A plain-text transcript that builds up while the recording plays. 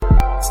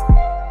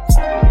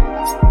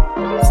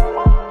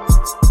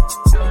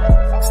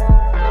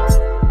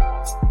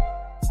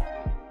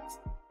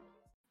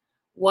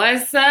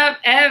What's up,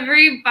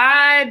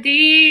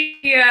 everybody?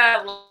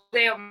 Last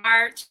day of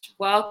March.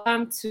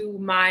 Welcome to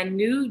my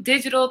new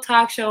digital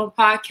talk show and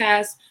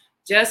podcast,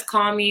 Just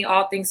Call Me,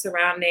 all things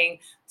surrounding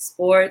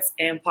sports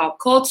and pop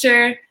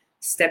culture.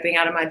 Stepping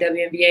out of my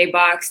WNBA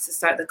box to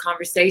start the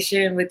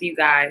conversation with you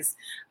guys.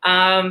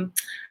 I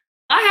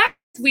have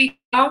this week.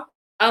 A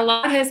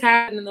lot has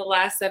happened in the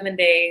last 7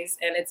 days,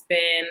 and it's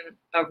been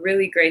a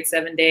really great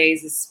 7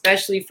 days,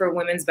 especially for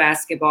women's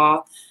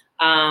basketball.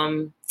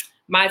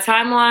 My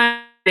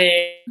timeline has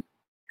been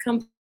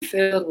completely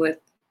filled with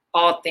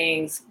all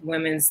things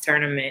women's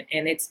tournament,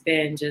 and it's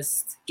been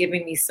just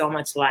giving me so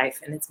much life,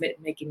 and it's been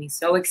making me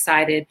so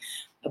excited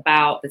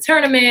about the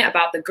tournament,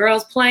 about the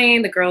girls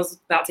playing, the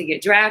girls about to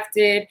get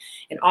drafted,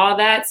 and all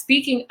that.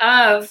 Speaking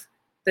of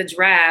the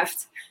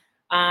draft,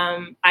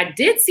 I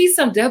did see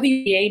some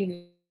WNBA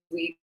news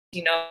week,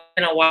 in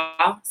a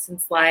while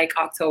since like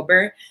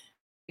October.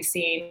 We've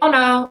seen,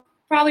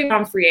 probably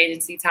around free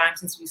agency time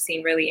since we've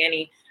seen really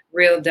any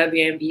real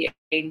WNBA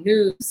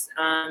news.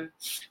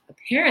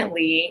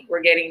 Apparently, we're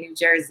getting new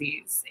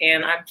jerseys,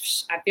 and I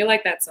feel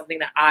like that's something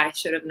that I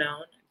should have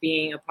known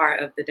being a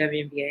part of the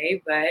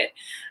WNBA, but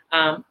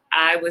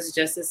I was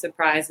just as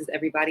surprised as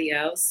everybody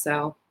else.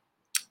 So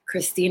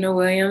Christina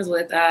Williams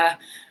with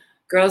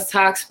Girls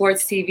Talk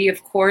Sports TV,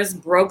 of course,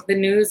 broke the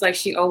news like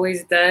she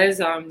always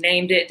does,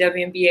 named it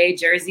WNBA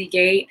Jersey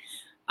Gate.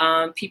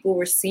 People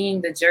were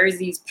seeing the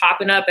jerseys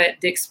popping up at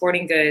Dick's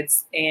Sporting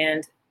Goods,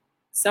 and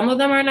some of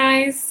them are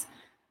nice,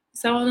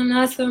 some of them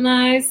not so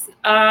nice.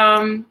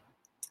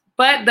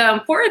 But the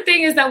important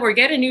thing is that we're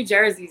getting new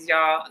jerseys,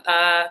 y'all.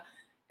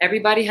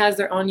 Everybody has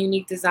their own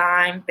unique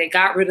design. They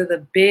got rid of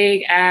the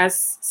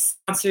big-ass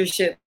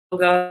sponsorship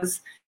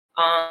logos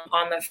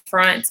on the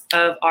front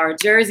of our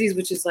jerseys,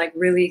 which is like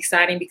really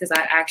exciting because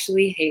I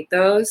actually hate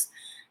those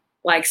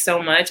like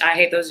so much. I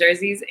hate those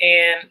jerseys,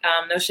 and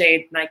no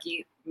shade,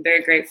 Nike. I'm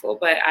very grateful,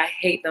 but I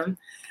hate them.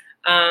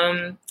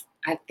 I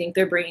think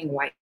they're bringing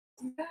white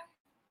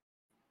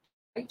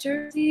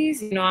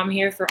jerseys. I'm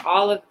here for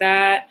all of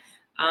that.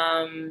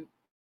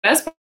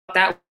 Best part about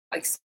that,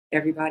 like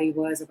everybody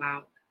was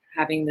about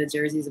having the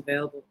jerseys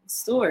available in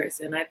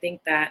stores, and I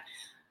think that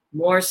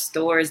more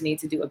stores need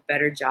to do a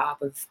better job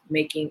of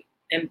making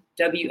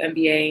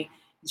WNBA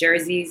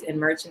jerseys and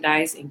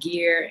merchandise and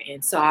gear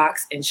and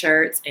socks and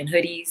shirts and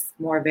hoodies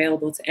more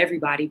available to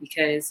everybody,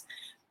 because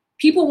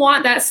people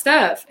want that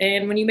stuff.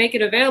 And when you make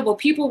it available,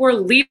 people were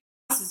leaving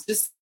just to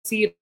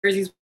see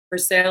jerseys for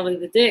sale in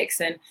the Dick's.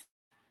 And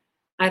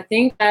I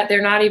think that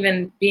they're not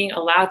even being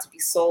allowed to be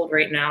sold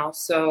right now.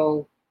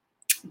 So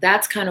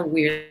that's kind of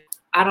weird.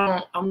 I'm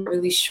not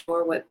really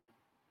sure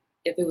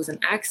if it was an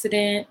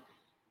accident,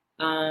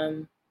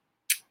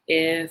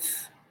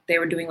 if they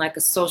were doing like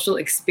a social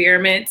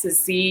experiment to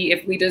see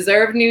if we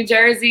deserve new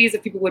jerseys,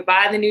 if people would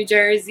buy the new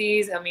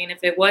jerseys. I mean,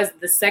 if it was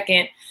the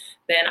second,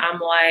 then I'm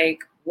like,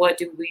 what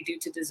do we do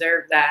to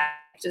deserve that?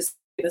 Just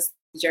give us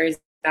the jerseys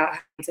without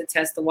having to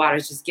test the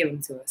waters, just give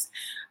them to us.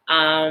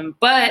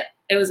 But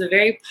it was a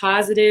very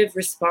positive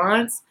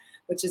response,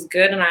 which is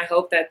good. And I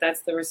hope that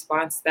that's the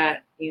response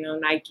that,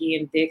 Nike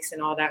and Dick's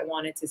and all that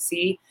wanted to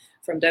see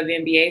from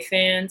WNBA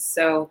fans.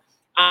 So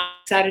I'm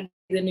excited to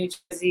see the new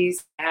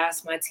jerseys. I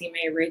asked my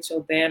teammate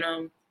Rachel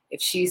Banham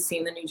if she's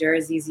seen the new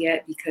jerseys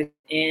yet, because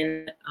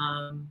in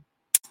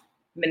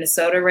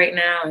Minnesota right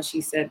now, and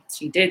she said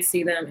she did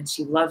see them and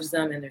she loves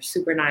them and they're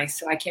super nice.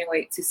 So I can't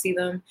wait to see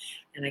them,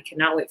 and I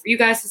cannot wait for you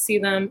guys to see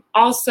them.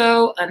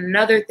 Also,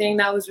 another thing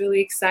that was really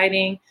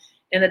exciting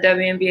in the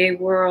WNBA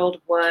world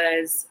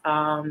was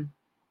I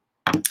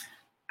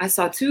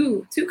saw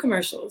two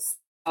commercials.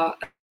 A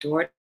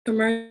Dora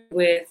commercial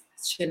with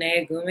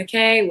Shanae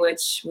Gumake,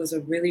 which was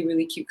a really,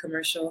 really cute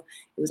commercial.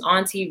 It was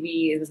on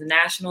TV. It was a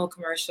national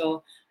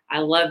commercial. I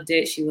loved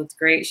it. She looked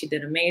great. She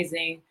did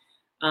amazing.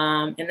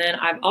 And then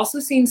I've also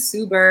seen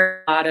Sue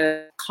Bird a lot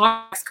of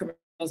comics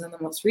commercials, and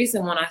the most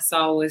recent one I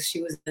saw was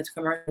she was in the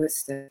commercial with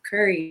Steph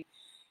Curry.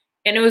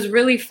 And it was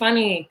really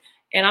funny.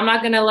 And I'm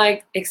not going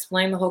to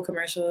explain the whole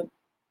commercial,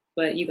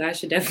 but you guys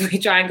should definitely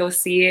try and go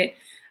see it.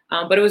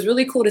 But it was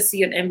really cool to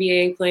see an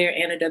NBA player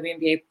and a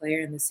WNBA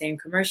player in the same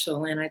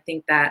commercial. And I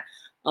think that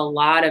a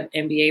lot of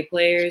NBA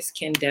players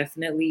can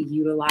definitely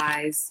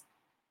utilize,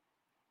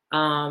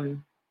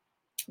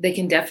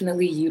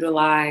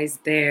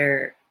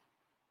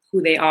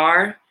 who they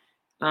are,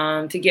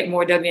 to get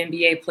more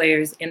WNBA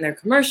players in their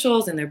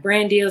commercials and their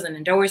brand deals and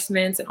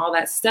endorsements and all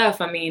that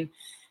stuff. I mean,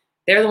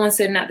 they're the ones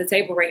sitting at the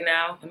table right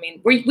now. I mean,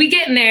 we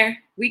getting there.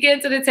 We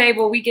get to the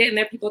table. We getting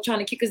there. People trying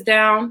to kick us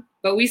down,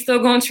 but we still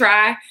gonna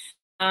try.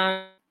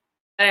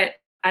 But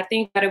I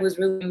think that it was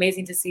really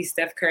amazing to see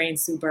Steph Curry and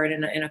Sue Bird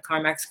in a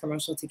CarMax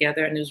commercial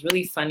together, and it was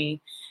really funny,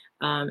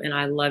 and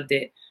I loved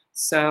it.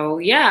 So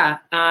yeah,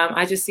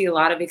 I just see a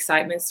lot of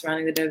excitement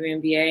surrounding the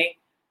WNBA.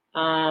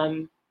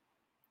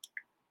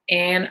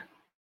 And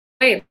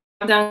wait,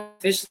 I'm down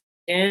officially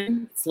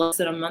in. It's less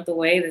than a month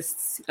away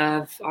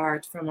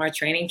from our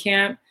training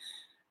camp.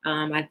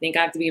 I think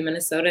I have to be in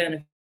Minnesota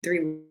in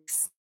 3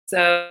 weeks.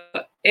 So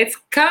it's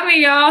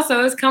coming, y'all.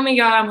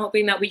 I'm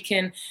hoping that we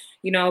can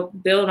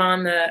build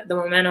on the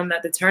momentum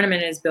that the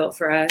tournament has built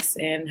for us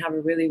and have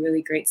a really,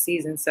 really great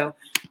season. So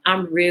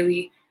I'm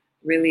really,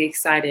 really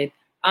excited.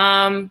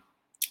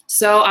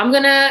 So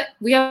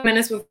we have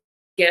minutes with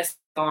guests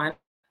on.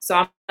 So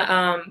I'm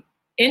gonna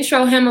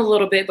intro him a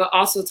little bit, but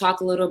also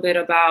talk a little bit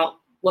about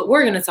what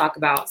we're gonna talk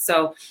about.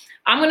 So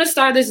I'm gonna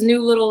start this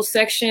new little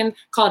section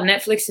called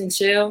Netflix and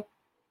Chill.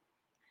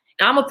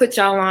 And I'm gonna put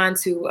y'all on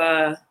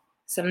to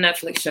some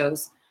Netflix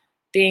shows,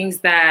 things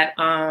that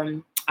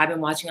I've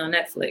been watching on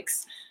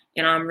Netflix.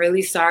 And I'm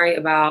really sorry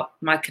about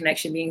my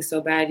connection being so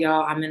bad,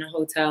 y'all. I'm in a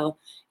hotel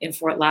in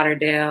Fort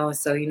Lauderdale,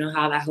 so you know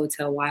how that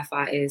hotel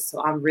Wi-Fi is.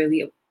 So I'm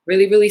really,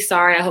 really, really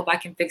sorry. I hope I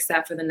can fix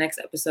that for the next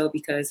episode,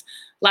 because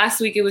last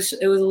week it was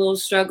a little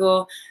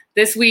struggle.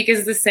 This week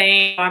is the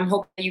same. I'm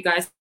hoping you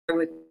guys are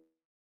with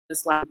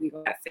this last week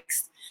got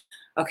fixed.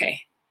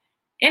 Okay.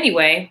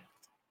 Anyway,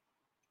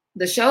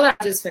 the show that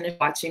I just finished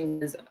watching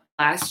was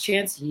Last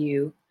Chance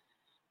U.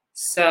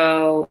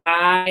 So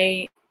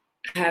I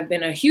have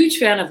been a huge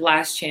fan of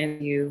Last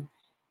Chance U,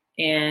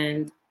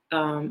 and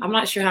I'm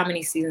not sure how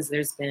many seasons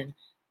there's been,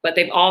 but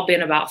they've all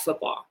been about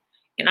football.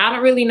 And I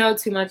don't really know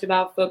too much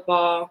about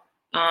football,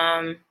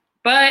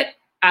 but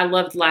I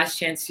loved Last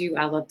Chance U.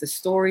 I love the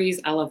stories.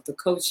 I love the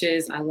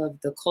coaches. I love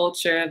the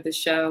culture of the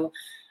show.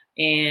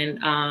 And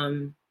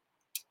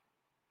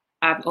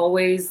I've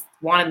always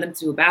wanted them to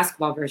do a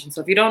basketball version.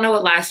 So if you don't know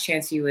what Last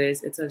Chance U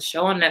is, it's a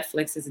show on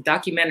Netflix. It's a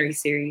documentary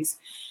series.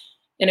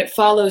 And it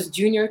follows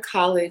junior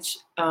college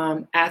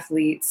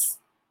athletes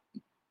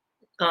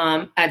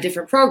at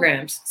different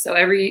programs. So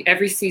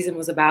every season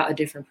was about a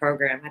different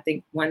program. I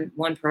think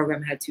one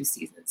program had 2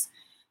 seasons.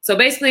 So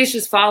basically it's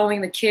just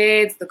following the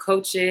kids, the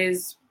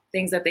coaches,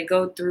 things that they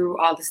go through,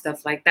 all the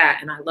stuff like that.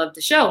 And I love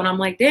the show. And I'm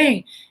like,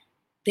 dang,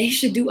 they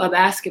should do a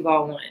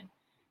basketball one.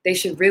 They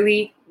should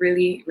really,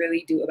 really,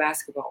 really do a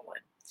basketball one.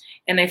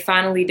 And they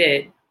finally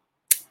did.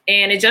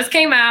 And it just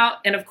came out.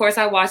 And of course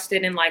I watched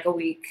it in like a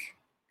week.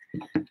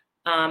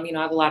 I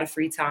have a lot of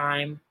free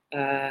time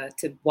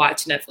to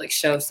watch Netflix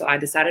shows. So I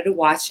decided to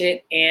watch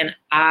it, and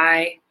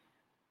I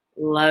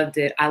loved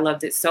it. I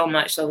loved it so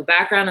much. So the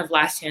background of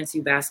Last Chance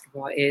U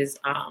basketball is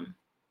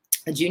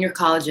a junior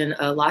college in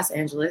Los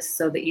Angeles,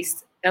 so the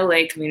East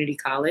LA Community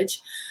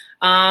College.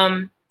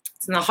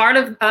 It's in the heart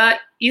of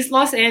East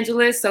Los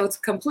Angeles, so it's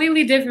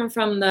completely different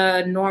from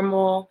the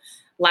normal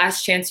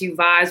Last Chance U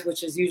vibes,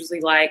 which is usually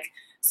like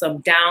some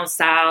down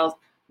south,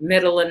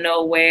 middle of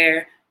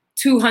nowhere,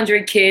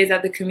 200 kids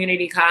at the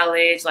community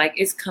college. Like,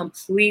 it's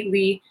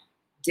completely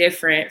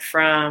different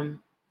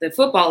from the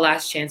football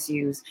Last Chance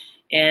U's.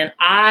 And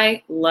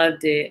I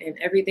loved it, and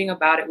everything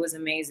about it was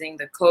amazing.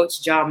 The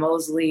coach, John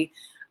Mosley,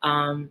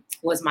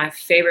 was my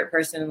favorite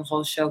person in the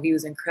whole show. He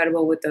was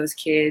incredible with those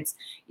kids,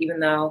 even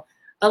though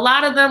a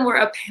lot of them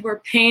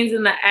were pains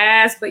in the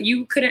ass, but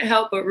you couldn't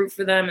help but root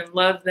for them and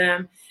love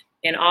them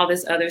and all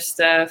this other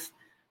stuff.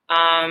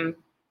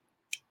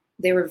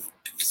 They were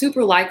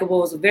super likable.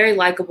 It was a very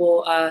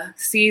likable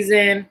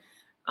season.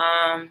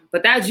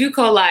 But that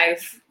JUCO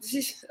life,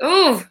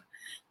 ooh,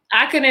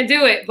 I couldn't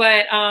do it.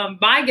 But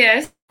my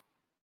guest,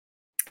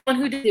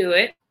 someone who did do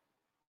it,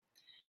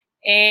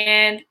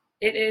 and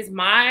it is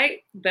my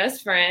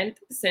best friend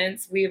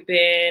since we've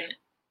been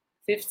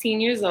 15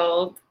 years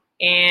old,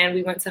 and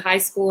we went to high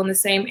school in the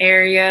same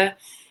area.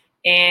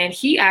 And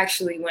he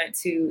actually went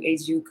to a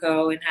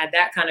JUCO and had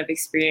that kind of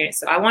experience.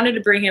 So I wanted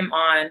to bring him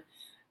on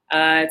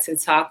to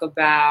talk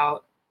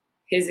about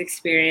his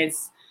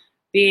experience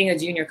being a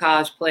junior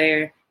college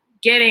player,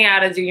 getting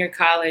out of junior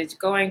college,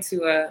 going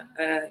to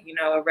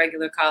a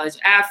regular college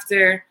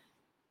after,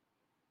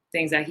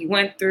 things that he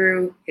went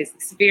through, his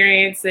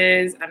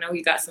experiences. I know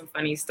he got some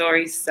funny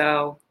stories.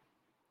 So,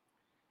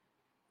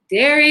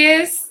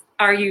 Darius,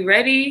 are you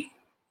ready?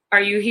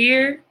 Are you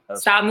here?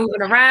 Stop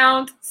moving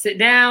around. Sit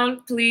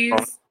down,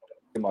 please.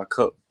 Get my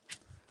cup.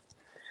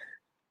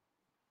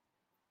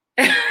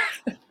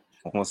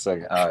 1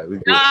 second. All right, we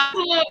good. I'm a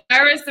little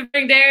nervous to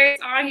bring Darius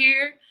on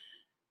here.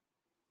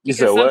 You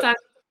said what?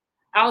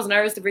 I was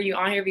nervous to bring you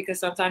on here because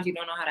sometimes you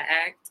don't know how to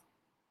act.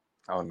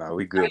 Oh no,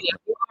 we good.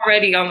 You're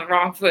already on the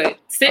wrong foot.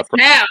 Sit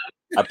down.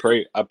 I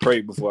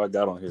prayed before I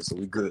got on here, so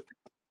we good.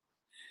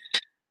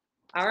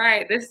 All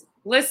right.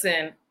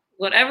 Listen,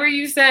 whatever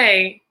you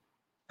say,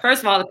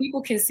 first of all, the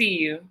people can see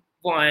you.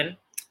 One.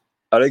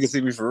 Oh, they can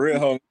see me for real,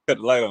 homie. Cut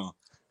the light on.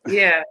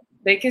 Yeah,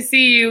 they can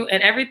see you,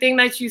 and everything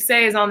that you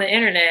say is on the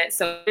internet.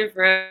 So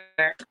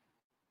forever.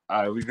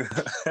 All right, we good.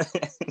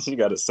 She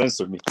got to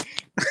censor me.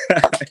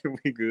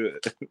 We good.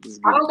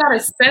 I don't gotta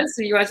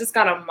censor you. I just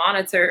gotta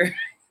monitor.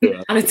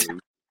 Yeah, monitor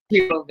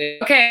you a little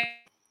bit. Okay.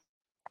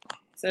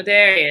 So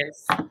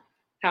Darius,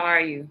 how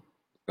are you?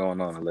 What's going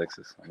on,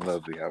 Alexis? I'm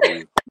lovely. How are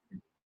you?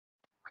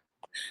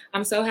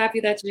 I'm so happy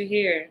that you're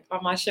here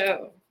on my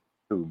show.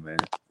 Ooh, man.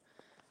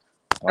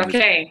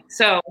 Okay,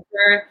 so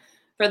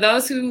for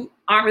those who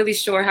aren't really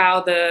sure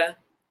how the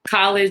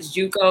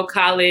JUCO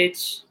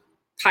college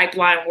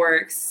pipeline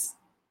works,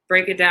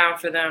 break it down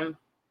for them,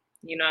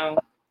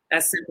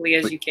 as simply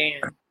as you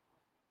can.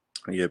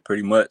 Yeah,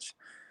 pretty much.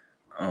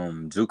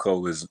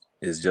 JUCO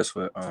is just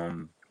for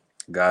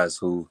guys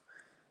who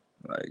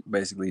like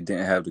basically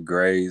didn't have the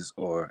grades,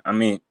 or I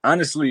mean,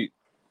 honestly,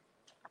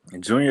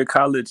 in junior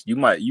college, you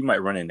might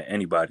run into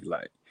anybody.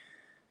 Like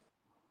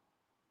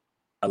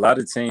a lot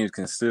of teams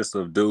consist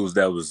of dudes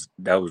that was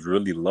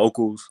really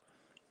locals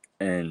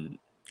and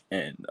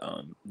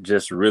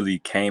just really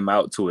came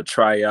out to a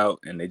tryout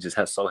and they just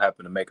so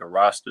happened to make a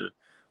roster.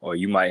 Or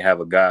you might have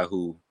a guy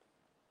who,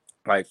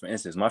 like for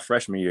instance, my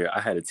freshman year,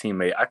 I had a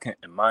teammate. I can't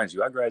mind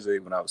you, I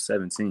graduated when I was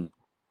 17.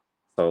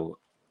 So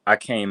I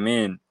came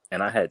in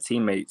and I had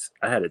teammates.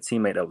 I had a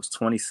teammate that was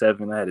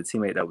 27. I had a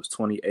teammate that was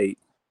 28.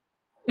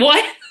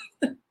 What?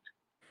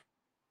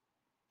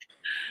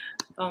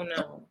 Oh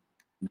no.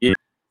 Yeah.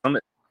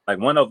 Like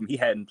one of them, he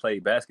hadn't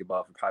played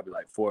basketball for probably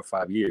like 4 or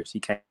 5 years. He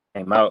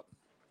came out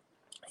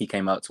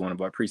to one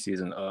of our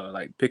preseason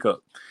like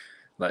pickup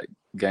like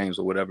games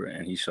or whatever,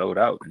 and he showed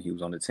out and he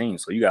was on the team.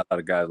 So you got a lot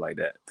of guys like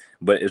that.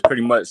 But it's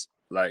pretty much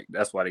like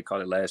that's why they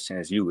call it last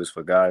chance U, is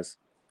for guys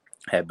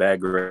had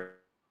bad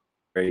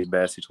grades,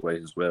 bad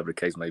situations, whatever the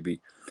case may be.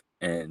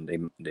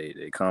 And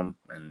they come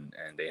and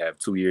they have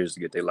 2 years to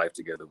get their life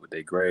together with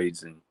their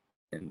grades and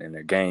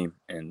their game,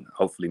 and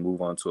hopefully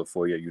move on to a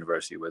 4-year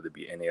university, whether it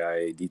be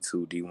NAIA,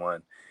 D2,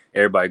 D1.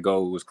 Everybody's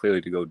goal was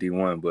clearly to go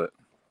D1, but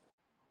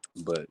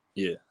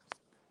yeah,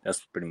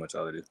 that's pretty much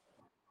all it is.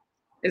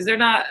 Is there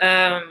not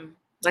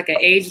like an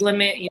age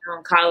limit, in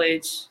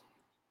college?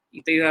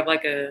 Do you have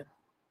like a...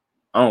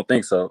 I don't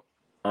think so.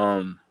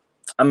 I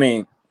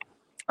mean,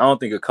 I don't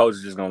think a coach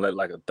is just gonna let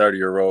like a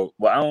 30-year-old.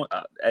 Well,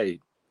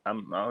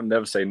 I'll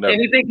never say never.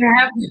 Anything can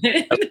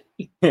happen.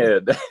 Yeah,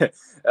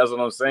 that's what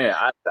I'm saying.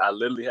 I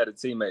literally had a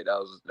teammate that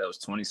was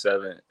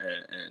 27,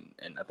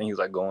 and I think he was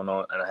like going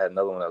on, and I had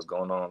another one that was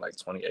going on like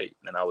 28,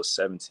 and I was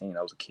 17.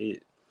 I was a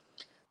kid,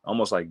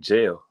 almost like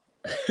jail.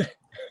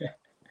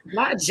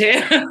 Not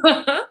jail.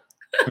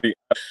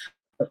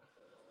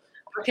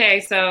 Okay,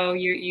 so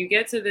you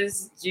get to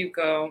this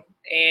JUCO,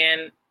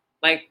 and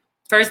like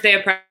first day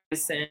of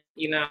practicing,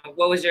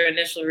 what was your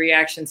initial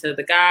reaction to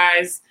the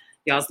guys,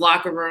 y'all's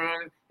locker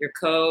room, your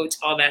coach,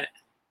 all that?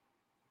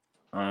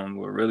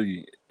 Well,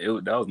 really,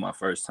 that was my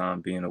first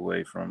time being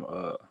away from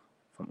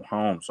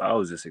home, so I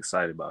was just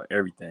excited about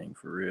everything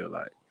for real.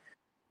 Like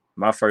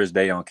my first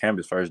day on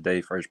campus, first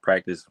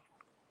practice,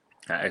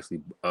 I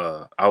actually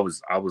I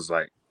was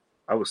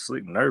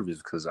sleep nervous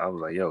because I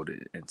was like, yo, the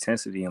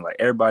intensity and like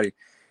everybody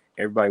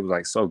was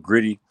like so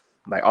gritty.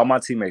 Like all my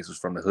teammates was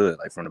from the hood,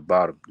 like from the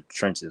bottom, the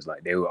trenches.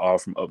 Like they were all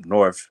from up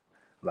north.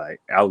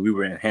 Like we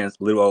were in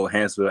little old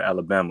Hansville,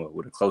 Alabama,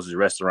 where the closest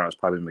restaurant was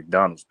probably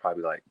McDonald's,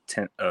 probably like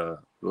 10. It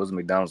wasn't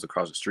McDonald's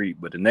across the street,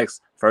 but the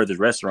next furthest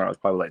restaurant was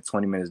probably like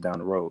 20 minutes down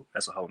the road.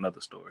 That's a whole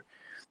nother story.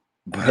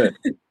 But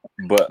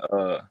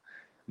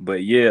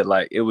but yeah,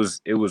 like it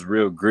was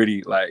real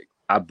gritty. Like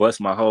I bust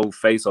my whole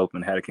face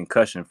open, had a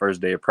concussion first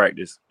day of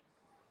practice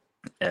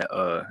at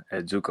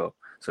JUCO.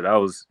 So that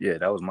was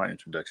my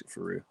introduction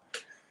for real.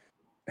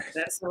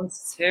 That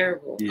sounds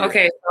terrible. Yeah.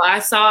 Okay, so I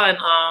saw in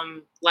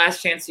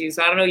Last Chance U.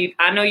 So I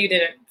know you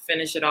didn't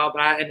finish it all,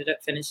 but I ended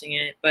up finishing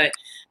it. But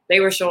they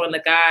were showing the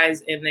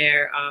guys in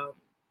there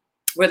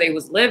where they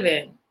was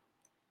living,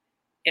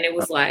 and it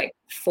was like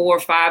 4 or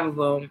 5 of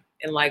them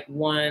in like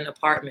one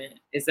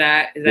apartment. Is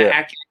that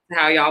accurate to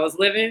how y'all was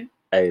living?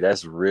 Hey,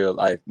 that's real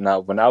life.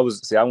 Now, when I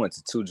went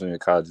to 2 junior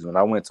colleges. When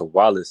I went to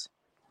Wallace,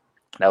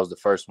 that was the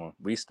first one.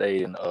 We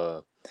stayed in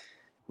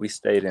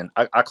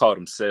I called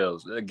them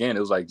cells. Again, it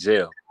was like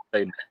jail.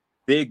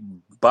 Big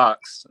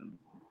box,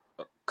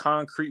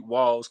 concrete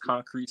walls,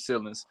 concrete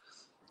ceilings.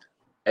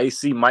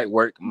 AC might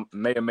work,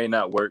 may or may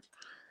not work,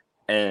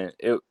 and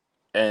it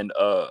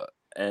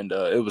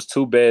was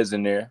 2 beds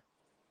in there,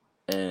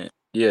 and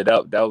yeah,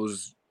 that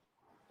was,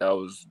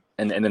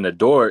 and then the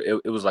door,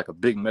 it was like a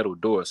big metal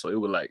door, so it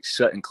would like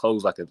shut and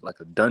close like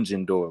a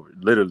dungeon door,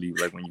 literally,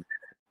 like when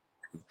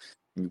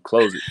you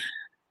close it.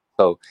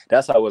 So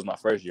that's how it was my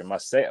first year. When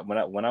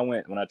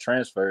I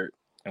transferred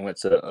and went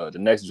to the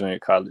next junior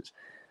college,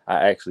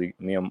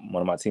 me and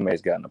one of my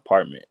teammates got an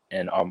apartment,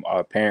 and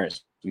our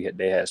parents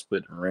they had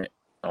split the rent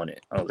on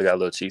it. They got a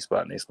little cheap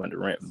spot and they split the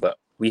rent, but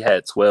we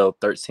had 12,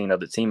 13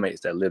 other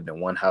teammates that lived in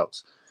one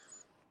house,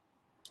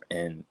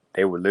 and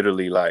they were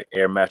literally like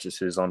air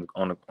mattresses on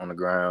the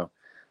ground,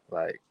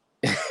 like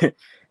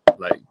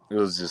like it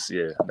was just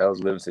that was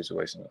a living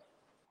situation.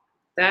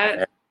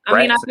 I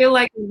feel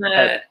like in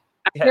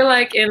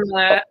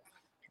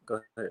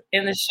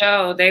the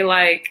show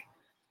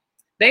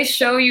they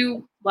show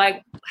you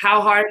like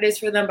how hard it is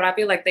for them, but I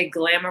feel like they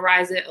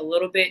glamorize it a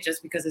little bit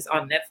just because it's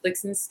on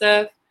Netflix and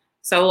stuff.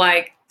 So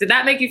like, did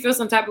that make you feel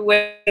some type of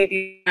way,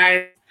 you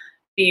guys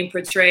being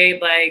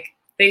portrayed like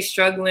they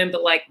struggling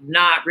but like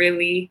not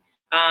really?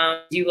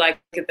 You like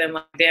look at them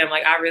like, damn,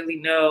 like I really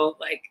know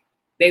like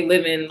they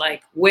live in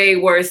like way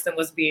worse than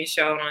what's being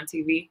shown on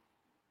TV?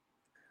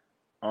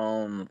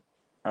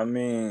 I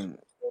mean,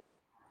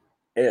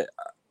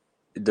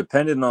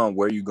 depending on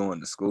where you're going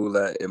to school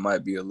at, it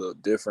might be a little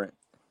different.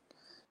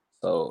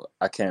 So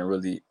I can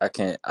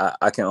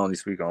only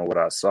speak on what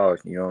I saw.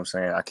 You know what I'm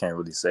saying? I can't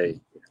really say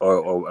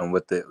or and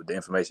what the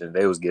information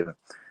they was given.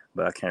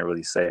 but I can't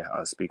really say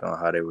speak on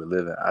how they were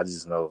living. I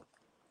just know,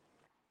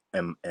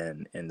 and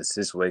the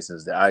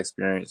situations that I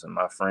experienced and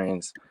my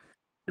friends,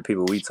 the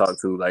people we talk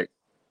to, like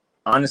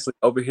honestly,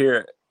 over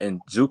here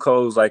in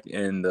JUCOs, like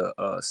in the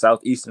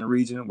southeastern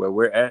region where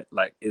we're at,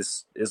 like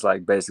it's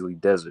like basically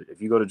desert.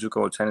 If you go to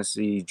JUCO in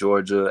Tennessee,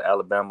 Georgia,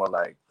 Alabama,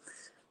 like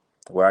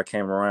where I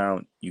came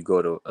around, you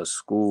go to a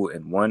school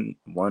in one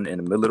in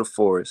the middle of the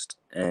forest,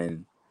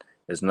 and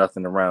there's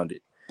nothing around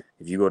it.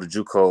 If you go to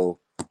JUCO,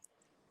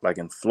 like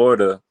in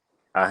Florida,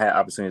 I had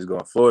opportunities to go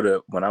in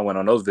Florida. When I went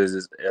on those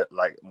visits,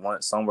 like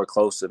somewhere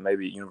close to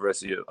maybe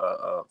University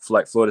of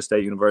like Florida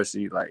State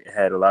University, like it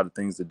had a lot of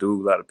things to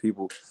do, a lot of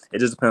people. It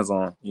just depends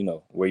on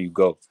where you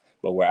go.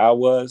 But where I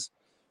was,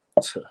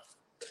 a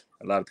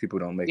lot of people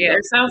don't make it Yeah, out.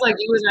 it sounds like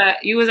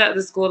you was at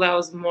the school that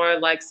was more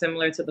like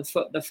similar to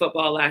the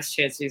football last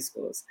chance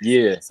schools.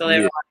 Yeah, So they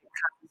were like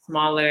kind of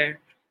smaller,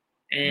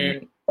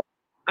 and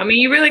I mean,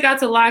 you really got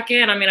to lock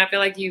in. I mean, I feel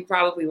like you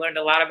probably learned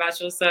a lot about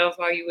yourself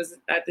while you was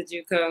at the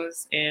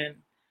JUCOs, and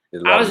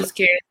I was just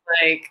curious,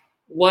 like,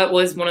 what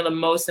was one of the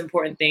most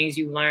important things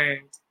you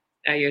learned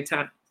at your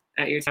time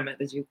at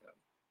the JUCO?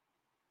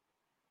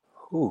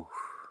 Ooh,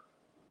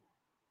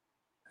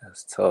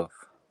 that's tough.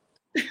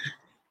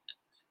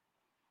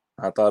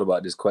 I thought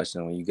about this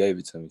question when you gave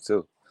it to me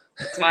too.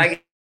 That's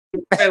why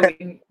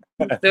I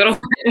still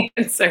don't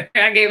answer.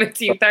 I gave it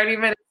to you 30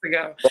 minutes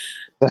ago.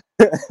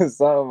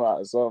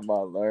 something I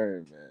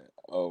learned, man.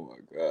 Oh my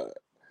god.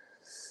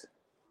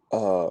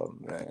 Oh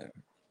man.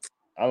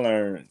 I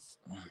learned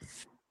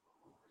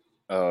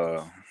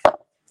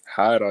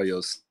hide all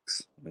your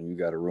sex when you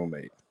got a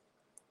roommate.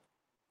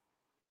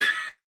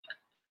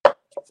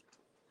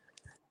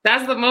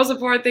 That's the most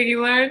important thing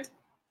you learned?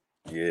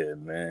 Yeah,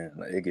 man.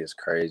 Like, it gets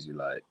crazy.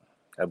 Like,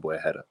 that boy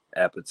had an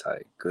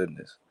appetite.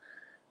 Goodness.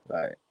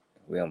 Like,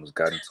 we almost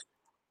got into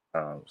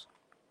times.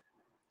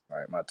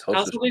 Right, my toast.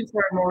 I was hoping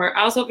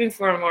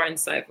for a more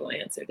insightful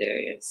answer,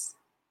 Darius.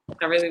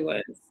 I really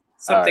was.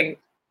 Something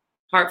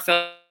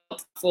heartfelt,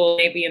 full,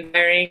 maybe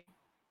inspiring.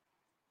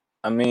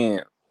 I mean,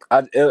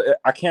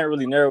 I can't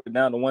really narrow it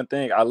down to one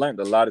thing. I learned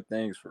a lot of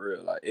things for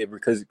real. Like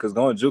because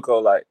going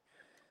JUCO,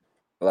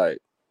 like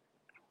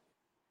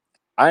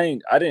I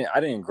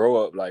didn't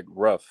grow up like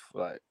rough,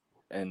 like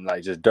and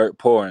like just dirt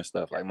poor and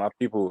stuff. Like my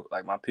people,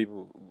 like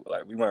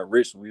we weren't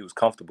rich, we was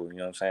comfortable. You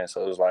know what I'm saying?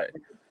 So it was like,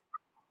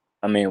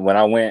 I mean, when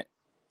I went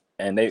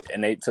and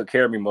they took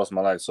care of me most of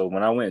my life. So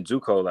when I went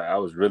JUCO, like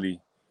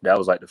that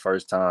was like the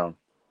first time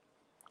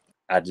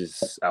I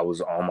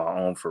was on my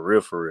own for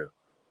real.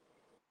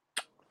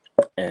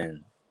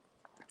 And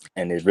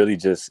it really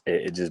just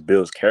it just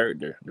builds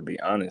character, to be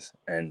honest.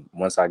 And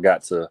once I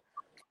got to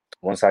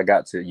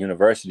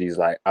universities,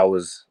 like I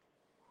was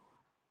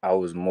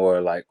more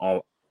like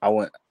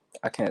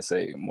I can't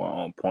say more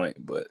on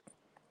point, but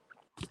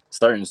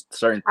certain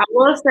I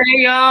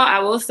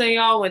will say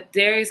y'all when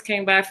Darius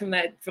came back from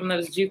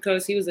those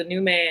JUCOs, he was a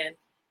new man.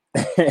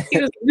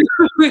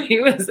 He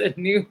was a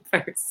new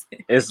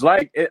person. It's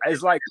like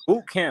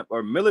boot camp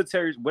or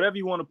military, whatever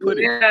you want to put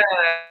it.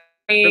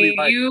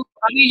 You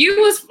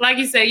was, like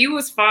you said, you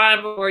was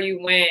fine before you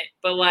went,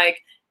 but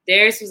like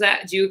Darius was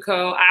at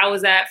JUCO, I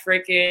was at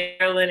freaking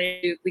Maryland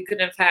and Duke. We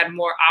couldn't have had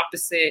more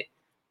opposite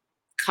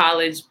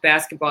college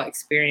basketball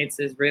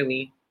experiences,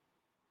 really.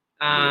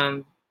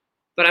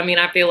 But I mean,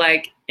 I feel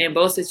like in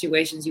both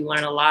situations, you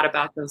learn a lot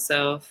about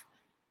yourself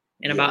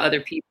and about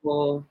other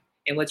people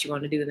and what you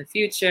want to do in the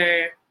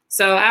future.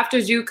 So after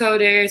JUCO,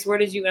 Darius, where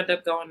did you end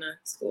up going to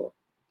school?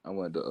 I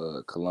went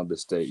to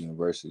Columbus State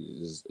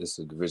University. It's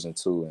a Division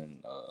II in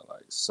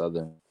like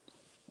southern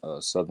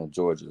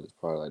Georgia. It's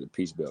probably like the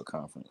Peach Belt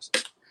Conference.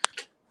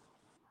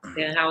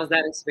 And how was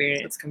that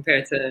experience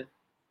compared to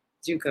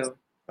JUCO?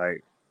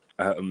 Like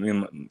me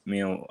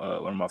and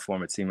one of my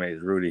former teammates,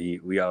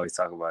 Rudy, we always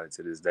talk about it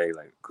to this day,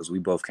 like because we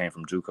both came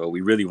from JUCO. We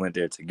really went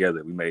there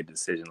together. We made the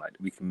decision, like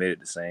we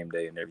committed the same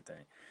day and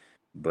everything.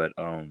 But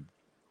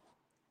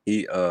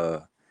he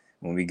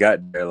when we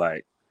got there,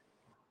 like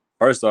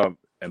first off,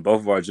 and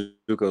both of our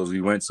JUCOs we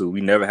went to, we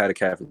never had a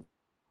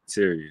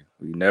cafeteria.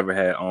 We never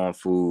had on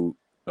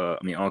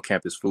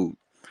campus food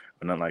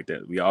or nothing like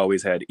that. We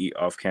always had to eat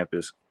off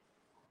campus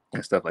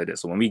and stuff like that.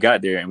 So when we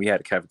got there and we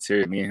had a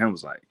cafeteria, me and him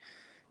was like,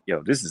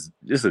 yo, this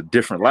is a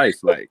different life.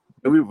 Like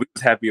we was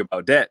happy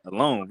about that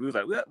alone. We was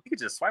like, well, we could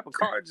just swipe a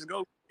card, just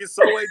go get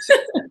Subway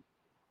chicken.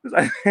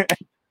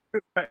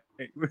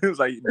 It was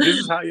like, this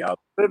is how y'all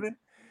living?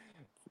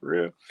 For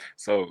real.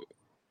 So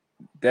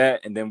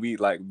that, and then we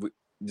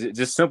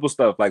just simple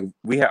stuff. Like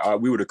we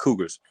were the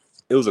Cougars.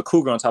 It was a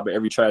cougar on top of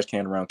every trash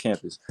can around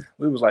campus.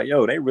 We was like,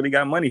 yo, they really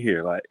got money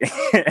here. Like,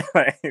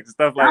 like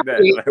stuff like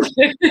that. Like,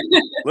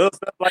 little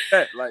stuff like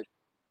that. Like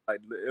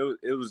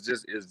it was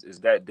just is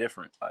that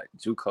different. Like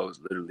JUCO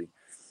is literally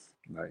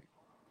like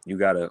you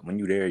gotta, when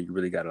you there, you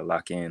really gotta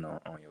lock in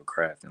on your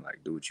craft and like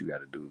do what you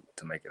gotta do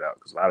to make it out.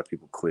 Because a lot of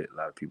people quit. A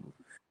lot of people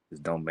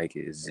just don't make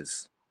it. It's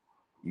just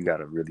you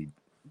gotta really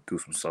do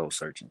some soul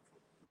searching.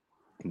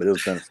 But it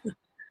was beneficial.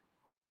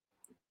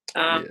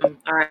 All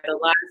right, the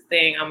last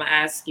thing I'm gonna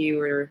ask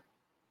you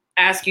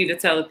to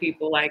tell the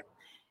people, like,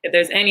 if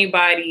there's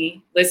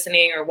anybody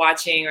listening or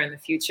watching or in the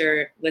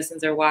future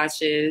listens or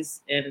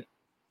watches and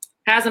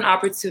has an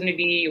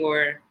opportunity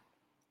or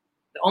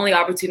the only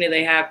opportunity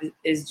they have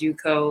is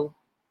JUCO,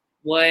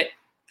 what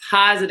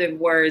positive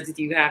words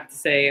do you have to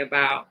say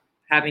about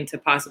having to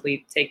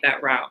possibly take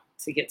that route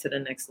to get to the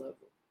next level?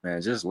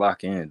 Man, just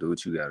lock in and do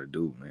what you got to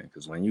do, man.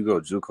 Because when you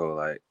go JUCO,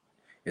 like,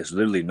 it's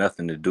literally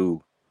nothing to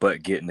do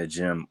but get in the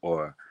gym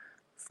or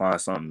find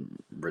something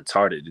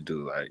retarded to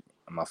do. Like,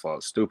 my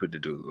fault, stupid to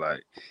do.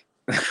 Like,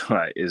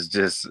 like it's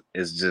just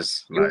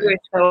like.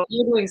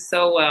 You're doing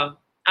so well.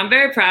 I'm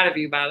very proud of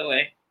you, by the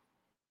way.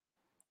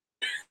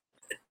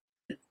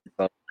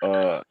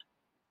 Hold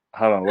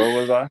on, where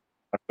was I?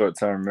 My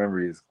short-term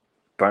memory is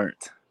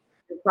burnt.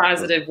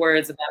 Positive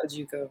words about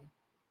JUCO.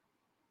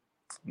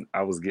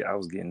 I was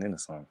getting into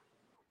something.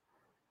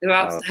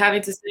 About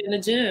having to stay in the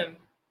gym.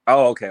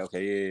 Oh, okay,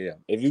 yeah.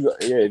 If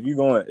you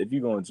going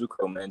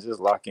JUCO, man, just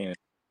lock in.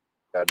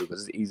 Gotta do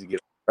because it's easy to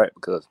get right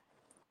because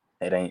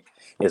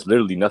it's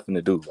literally nothing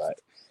to do. Like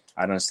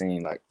I done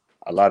seen like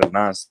a lot of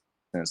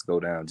nonsense go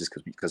down just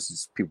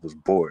because people's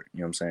bored.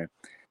 You know what I'm saying?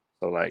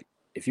 So like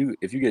if you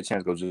get a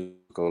chance to go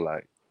JUCO,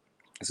 like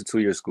it's a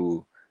 2-year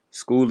school.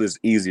 School is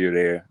easier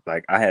there.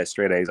 Like I had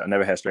straight A's. I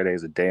never had straight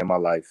A's a day in my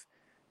life,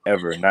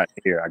 ever. Not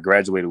here. I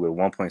graduated with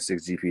 1.6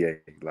 GPA.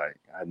 Like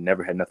I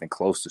never had nothing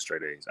close to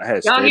straight A's. I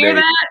had Y'all straight hear A's.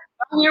 that?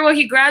 Y'all hear what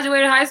he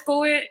graduated high school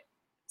with?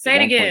 Say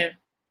it again.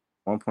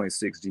 1.6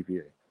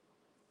 GPA.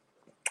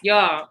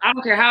 Y'all, I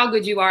don't care how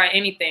good you are at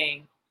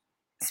anything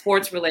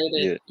sports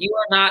related. Yeah. You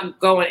are not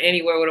going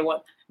anywhere with a one.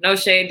 No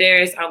shade,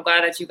 Darius. I'm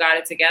glad that you got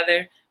it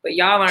together, but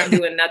y'all aren't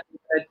doing nothing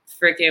but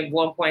freaking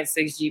 1.6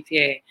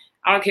 GPA.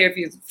 I don't care if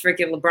you're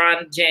freaking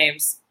LeBron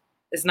James.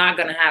 It's not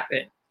going to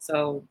happen.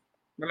 So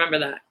remember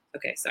that.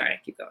 Okay, sorry.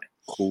 Keep going.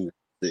 Cool.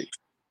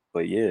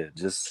 But yeah,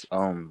 just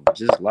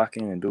lock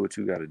in and do what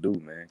you got to do,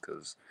 man,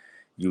 because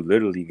you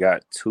literally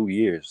got 2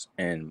 years.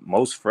 And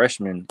most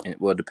freshmen,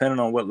 well, depending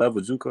on what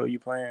level JUCO you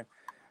playing,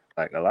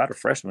 like a lot of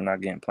freshmen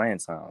not getting playing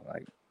time.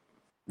 Like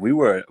we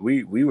were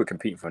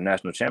competing for a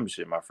national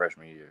championship my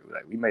freshman year.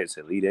 Like we made it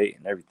to Elite Eight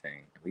and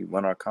everything. We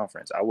won our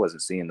conference. I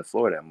wasn't seeing the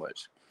floor that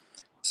much.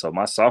 So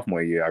my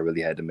sophomore year, I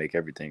really had to make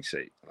everything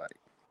shake. Like,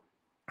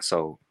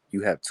 so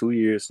you have 2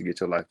 years to get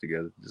your life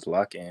together. Just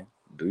lock in,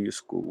 do your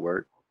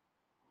schoolwork,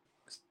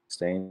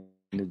 stay in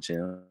the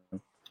gym,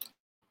 and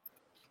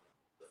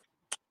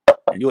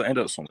you'll end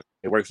up somewhere.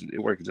 It works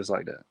just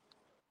like that.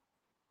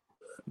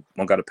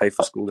 Don't got to pay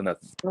for school or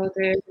nothing.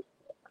 Okay.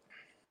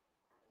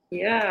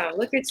 Yeah,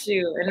 look at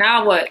you. And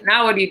now what?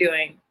 Now what are you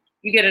doing?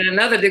 You getting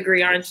another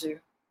degree, aren't you?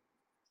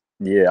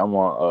 Yeah, I'm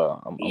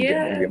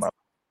getting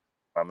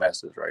my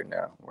master's right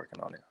now. I'm working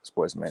on it.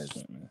 Sports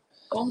management, man.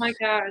 Oh my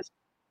gosh.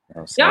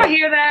 You know y'all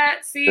hear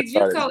that? See,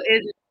 JUCO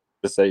is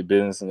to say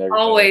business and everything.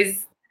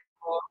 Always.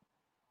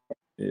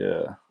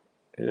 Yeah,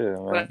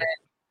 man.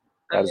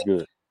 That's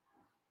good.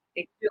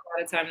 It gives you a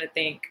lot of time to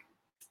think.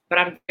 But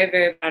I'm very,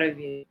 very proud of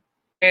you.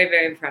 Very,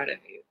 very proud of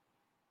you.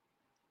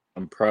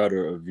 I'm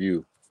prouder of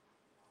you.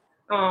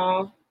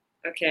 Oh,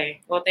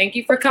 okay. Well, thank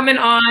you for coming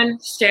on,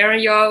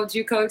 sharing your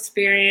JUCO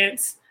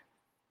experience.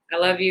 I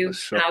love you.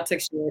 Sure. And I'll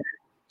text you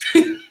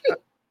later.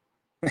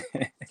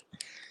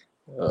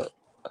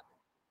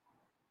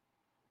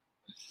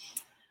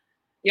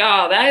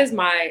 Y'all, that is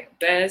my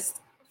best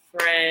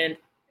friend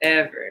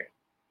ever.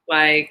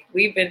 Like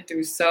we've been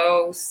through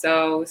so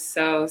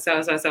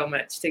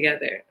much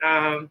together.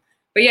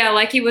 But yeah,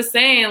 like he was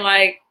saying,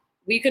 like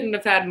we couldn't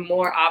have had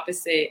more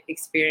opposite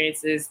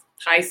experiences.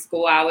 High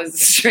school, I was a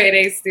straight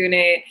A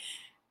student.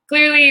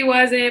 Clearly he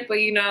wasn't,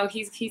 but you know,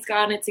 he's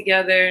gotten it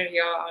together.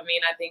 Y'all, I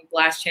mean, I think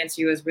Last Chance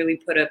U has really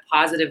put a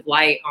positive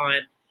light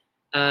on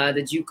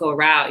the JUCO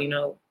route. You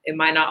know, it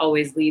might not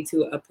always lead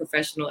to a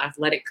professional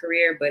athletic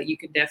career, but you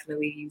could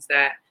definitely use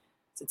that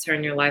to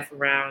turn your life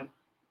around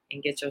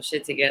and get your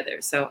shit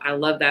together. So I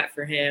love that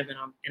for him,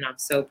 and I'm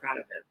so proud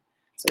of him.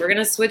 So we're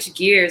gonna switch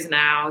gears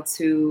now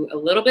to a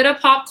little bit of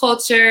pop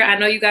culture. I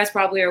know you guys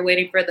probably are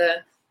waiting for the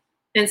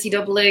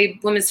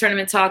NCAA women's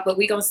tournament talk, but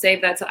we're gonna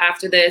save that till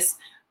after this.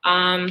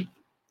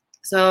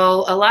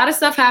 So a lot of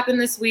stuff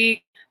happened this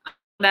week.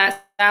 That's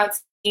out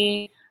to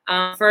me.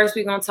 First,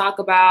 we're gonna talk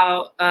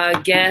about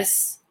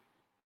Guess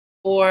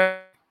or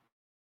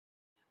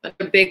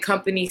big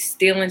companies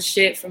stealing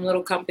shit from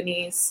little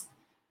companies.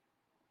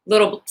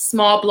 Little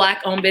small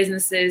Black-owned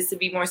businesses, to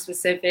be more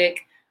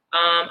specific.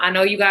 I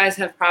know you guys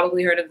have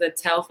probably heard of the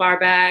Telfar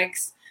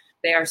bags.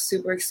 They are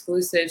super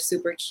exclusive,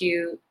 super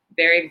cute,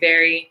 very,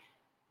 very,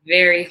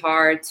 very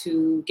hard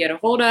to get a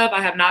hold of.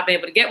 I have not been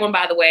able to get one,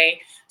 by the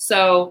way.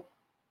 So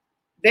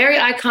very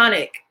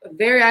iconic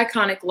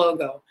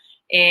logo.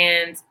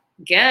 And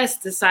Guess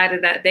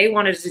decided that they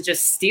wanted to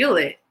just steal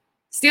the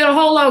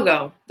whole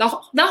logo, the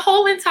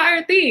whole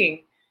entire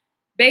thing,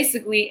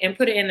 basically, and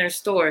put it in their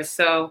stores.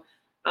 So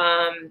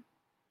I'm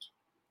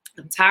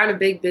tired of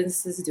big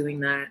businesses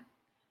doing that.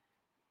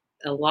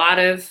 A lot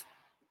of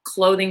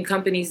clothing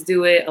companies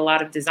do it. A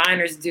lot of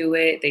designers do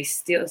it. They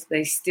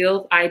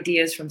steal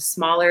ideas from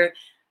smaller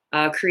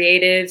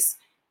creatives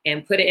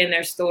and put it in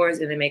their stores,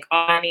 and they make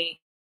all money.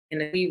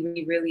 and it's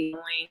really, really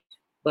annoying.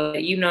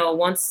 But you know,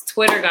 once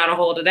Twitter got a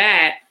hold of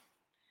that,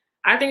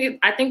 I think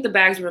the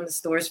bags were in the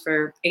stores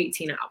for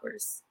 18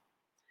 hours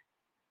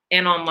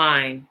and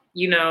online.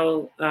 You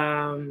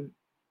know,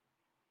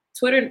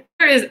 Twitter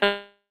is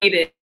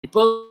needed,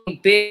 both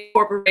big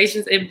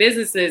corporations and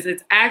businesses.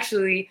 It's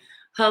actually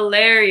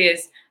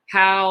hilarious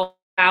how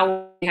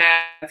we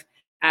have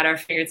at our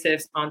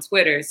fingertips on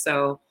Twitter.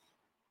 So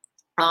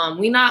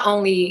we not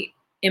only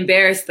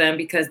embarrassed them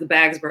because the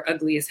bags were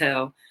ugly as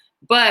hell,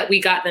 but we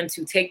got them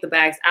to take the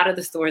bags out of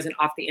the stores and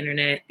off the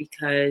internet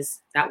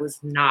because that was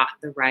not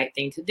the right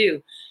thing to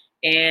do.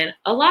 And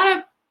a lot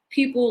of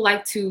people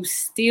like to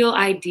steal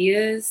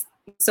ideas.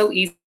 It's so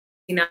easy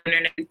now,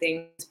 internet,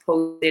 everything's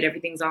posted,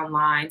 everything's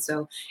online.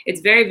 So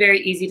it's very,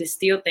 very easy to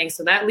steal things.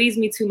 So that leads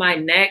me to my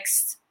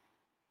next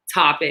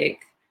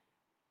topic.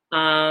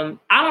 I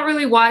don't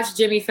really watch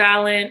Jimmy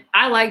Fallon.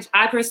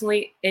 I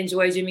personally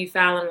enjoy Jimmy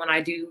Fallon when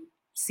I do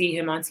see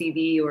him on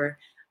TV or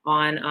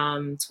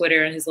on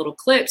Twitter and his little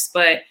clips,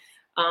 but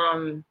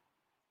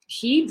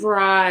he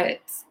brought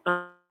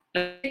a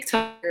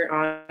TikToker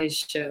on his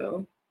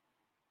show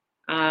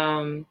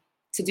to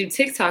do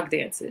TikTok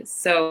dances.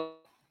 So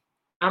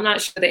I'm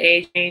not sure the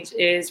age range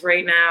is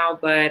right now,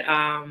 but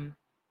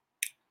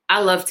I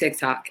love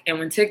TikTok. And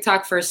when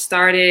TikTok first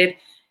started,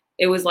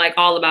 it was like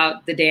all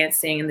about the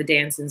dancing and the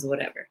dancings,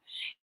 whatever.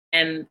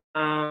 And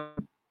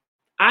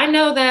I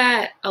know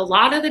that a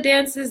lot of the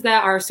dances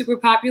that are super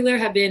popular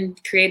have been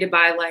created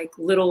by like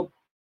little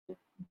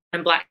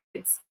and black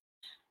kids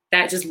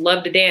that just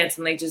love to dance,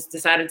 and they just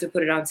decided to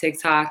put it on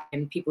TikTok,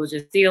 and people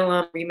just steal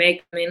them, remake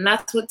them. I mean,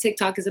 that's what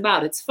TikTok is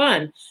about. It's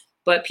fun.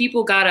 But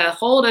people got a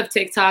hold of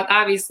TikTok.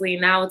 Obviously,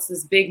 now it's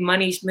this big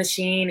money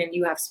machine, and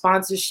you have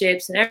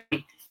sponsorships and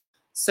everything.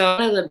 So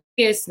one of the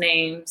biggest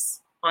names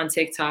on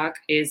TikTok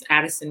is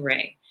Addison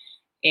Rae.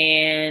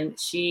 And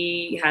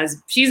she's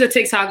a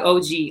TikTok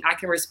OG. I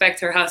can respect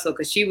her hustle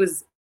because she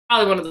was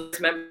probably one of the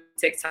members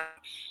of TikTok.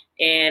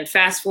 And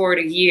fast forward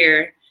a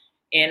year,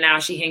 and now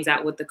she hangs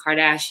out with the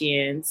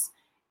Kardashians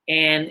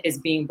and is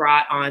being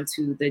brought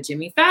onto the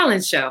Jimmy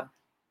Fallon show.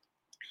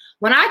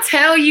 When I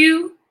tell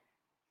you,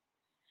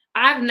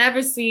 I've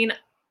never seen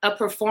a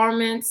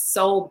performance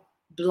so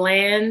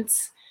bland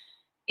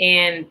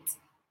and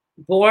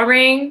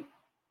boring.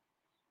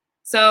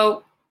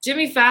 So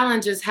Jimmy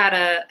Fallon just had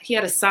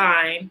a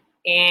sign,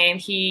 and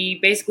he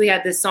basically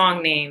had the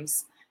song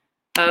names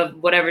of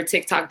whatever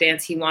TikTok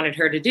dance he wanted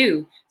her to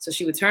do. So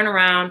she would turn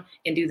around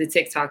and do the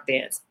TikTok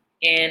dance.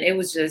 And it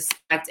was just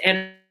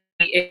energy,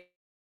 it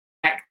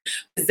lacked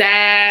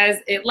pizzazz,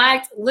 it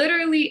lacked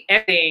literally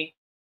everything.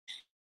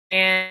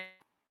 And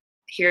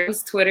here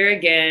was Twitter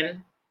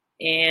again,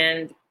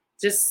 and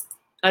just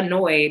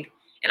annoyed.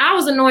 And I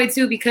was annoyed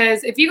too,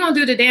 because if you're gonna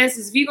do the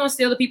dances, if you're gonna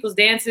steal the people's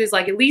dances,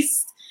 like at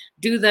least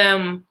do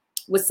them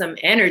with some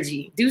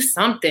energy, do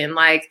something.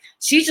 Like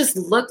she just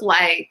looked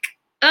like,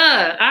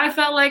 I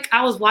felt like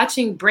I was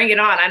watching Bring It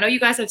On. I know you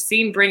guys have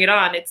seen Bring It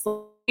On. It's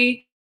like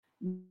a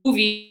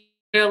movie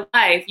in real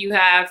life. You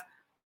have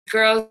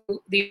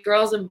these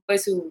girls and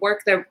boys who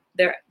work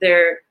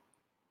their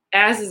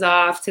asses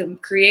off to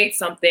create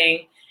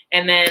something,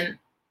 and then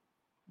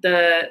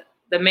the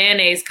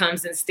mayonnaise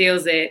comes and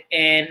steals it,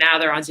 and now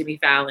they're on Jimmy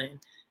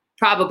Fallon,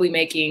 probably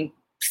making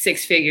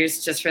six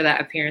figures just for that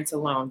appearance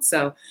alone.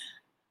 So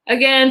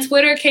again,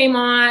 Twitter came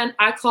on.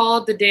 I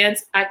called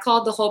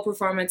the whole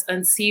performance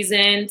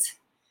unseasoned,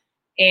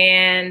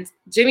 and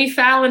Jimmy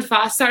Fallon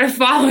started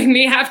following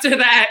me after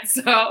that.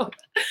 So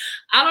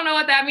I don't know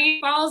what that means.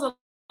 He follows a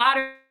lot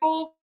of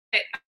people.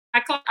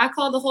 I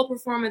called the whole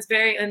performance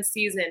very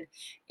unseasoned,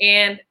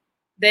 and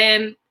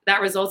then that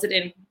resulted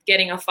in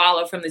getting a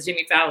follow from the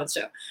Jimmy Fallon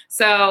show.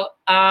 So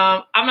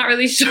I'm not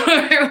really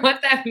sure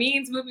what that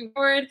means moving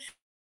forward.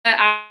 But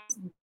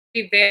I'm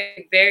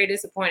very, very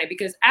disappointed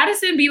because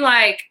Addison be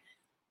like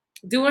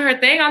doing her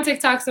thing on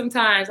TikTok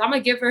sometimes. I'm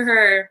gonna give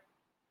her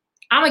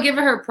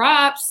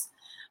props,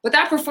 but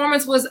that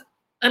performance was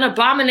an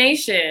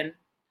abomination.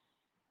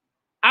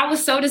 I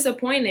was so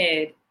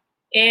disappointed,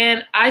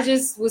 and I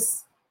just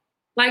was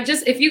like,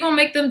 if you're gonna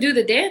make them do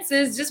the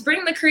dances, just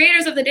bring the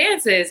creators of the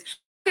dances.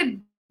 I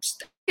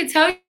could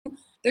tell you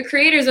the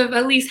creators of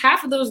at least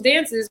half of those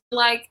dances were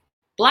like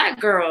black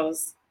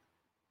girls.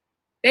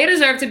 They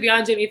deserve to be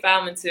on Jimmy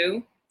Fallon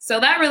too. So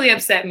that really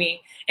upset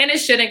me. And it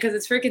shouldn't, because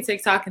it's freaking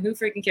TikTok, and who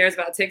freaking cares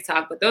about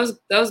TikTok? But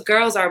those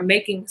girls are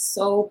making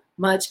so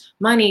much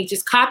money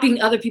just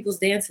copying other people's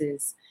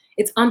dances.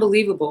 It's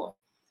unbelievable.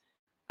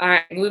 All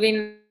right,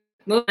 moving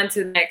on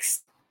to the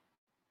next.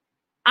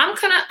 I'm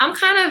kind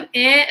of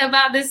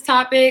about this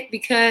topic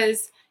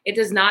because it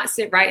does not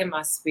sit right in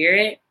my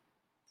spirit.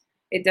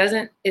 It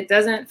doesn't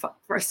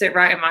sit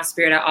right in my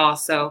spirit at all.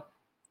 So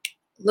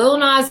Lil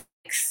Nas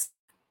X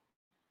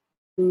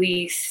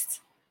released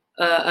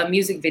a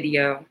music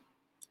video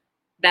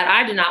that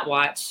I did not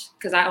watch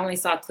because I only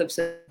saw clips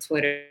on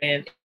Twitter,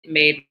 and it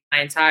made my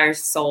entire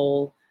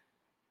soul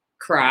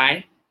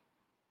cry.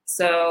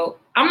 So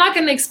I'm not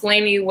going to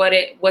explain to you what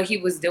he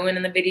was doing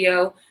in the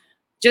video.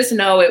 Just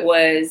know it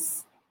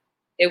was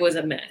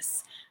a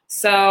mess.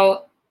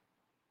 So,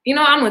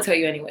 I'm gonna tell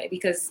you anyway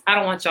because I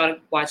don't want y'all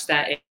to watch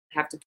that and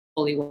have to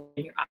fully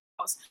in your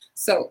eyeballs.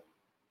 So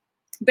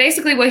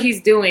basically what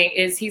he's doing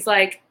is he's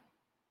like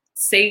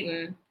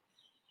Satan,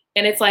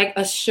 and it's like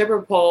a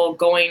stripper pole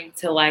going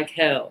to like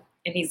hell,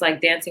 and he's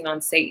like dancing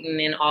on Satan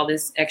and all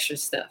this extra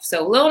stuff.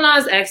 So Lil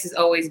Nas X has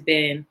always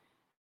been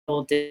a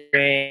little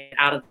different,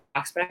 out of the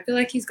box, but I feel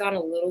like he's gone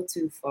a little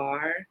too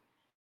far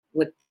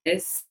with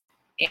this.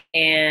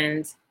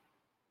 And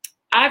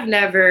I've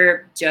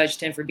never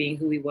judged him for being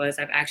who he was.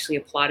 I've actually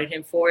applauded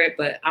him for it,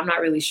 but I'm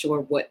not really sure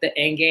what the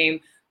end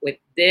game with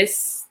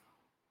this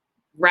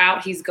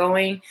route he's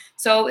going.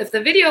 So if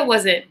the video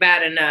wasn't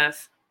bad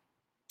enough,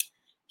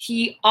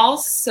 he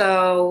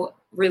also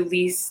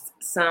released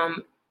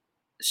some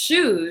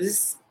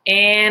shoes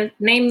and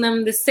named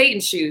them the Satan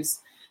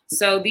shoes.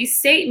 So these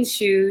Satan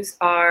shoes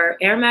are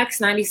Air Max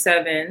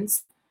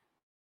 97s,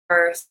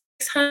 are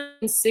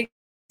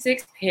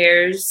 666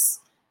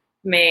 pairs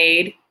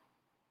made.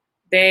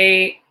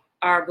 They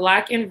are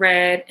black and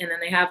red, and then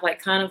they have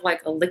like kind of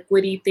like a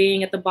liquidy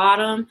thing at the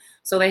bottom.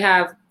 So they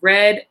have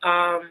red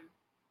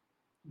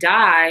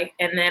dye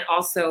and then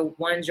also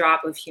 1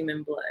 drop of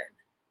human blood.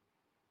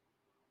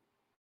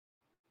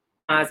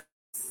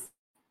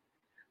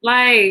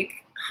 Like,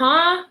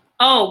 huh?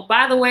 Oh,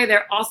 by the way,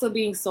 they're also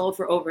being sold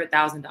for over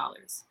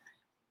 $1,000.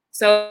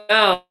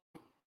 So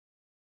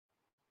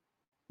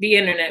the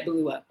internet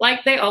blew up,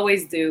 like they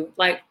always do.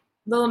 Like,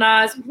 Lil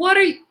Nas,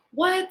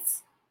 what?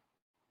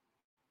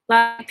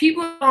 Like,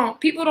 people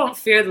don't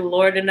fear the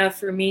Lord enough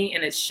for me,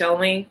 and it's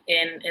showing.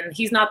 And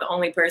he's not the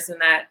only person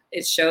that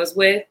it shows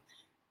with,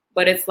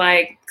 but it's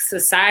like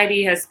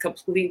society has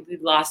completely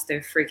lost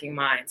their freaking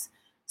minds.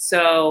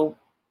 So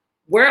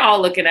we're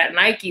all looking at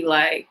Nike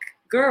like,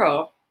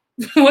 girl,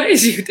 what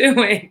is you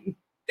doing?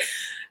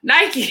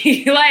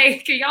 Nike,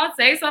 like, can y'all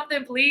say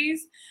something,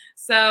 please?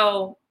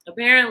 So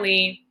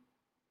apparently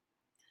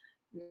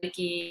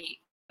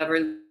Nike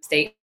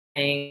statement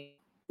saying,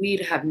 we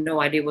have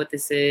no idea what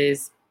this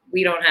is.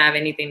 We don't have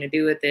anything to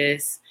do with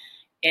this.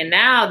 And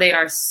now they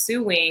are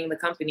suing the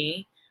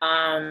company.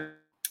 The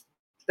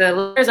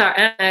letters are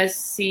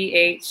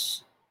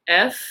MSCHF,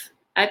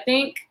 I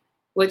think,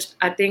 which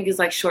I think is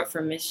like short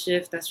for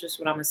mischief. That's just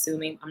what I'm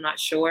assuming. I'm not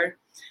sure.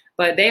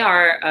 But they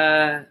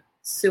are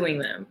suing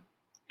them,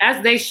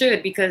 as they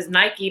should, because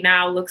Nike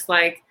now looks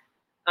like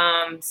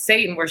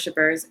Satan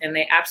worshipers, and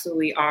they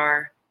absolutely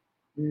are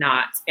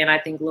not. And I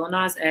think Lil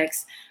Nas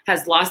X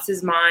has lost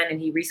his mind,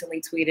 and he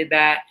recently tweeted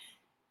that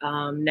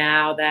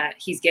now that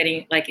he's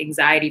getting like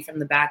anxiety from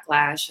the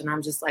backlash. And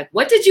I'm just like,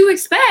 what did you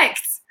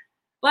expect?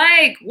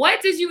 Like,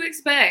 what did you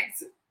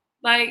expect?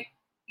 Like,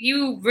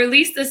 you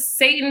released a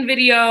Satan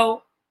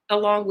video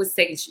along with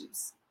Satan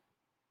shoes.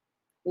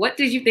 What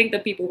did you think the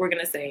people were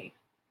going to say?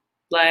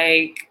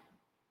 Like,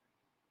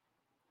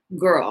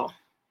 girl.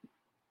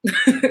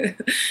 I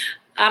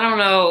don't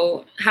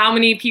know how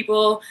many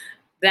people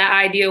that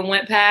idea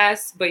went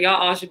past, but y'all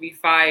all should be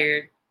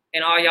fired,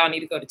 and all y'all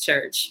need to go to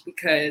church,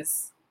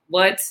 because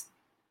what?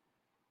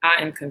 I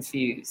am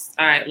confused.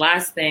 All right,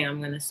 last thing I'm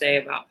going to say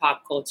about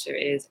pop culture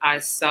is I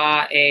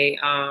saw a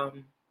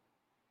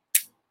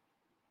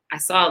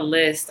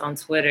list on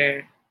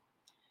Twitter,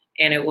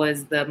 and it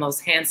was the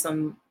most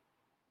handsome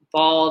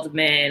bald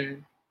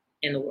men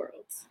in the world.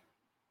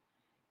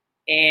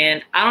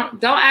 And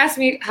don't ask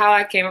me how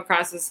I came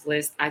across this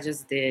list. I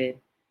just did.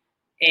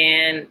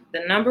 And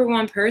the number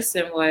 1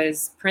 person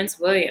was Prince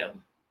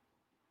William.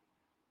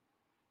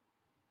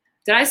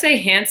 Did I say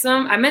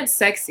handsome? I meant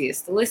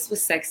sexiest. The list was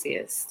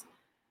sexiest.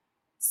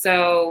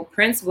 So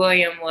Prince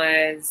William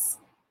was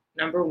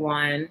number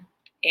 1,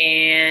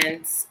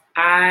 and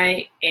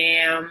I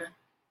am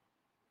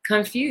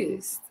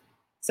confused.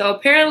 So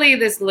apparently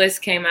this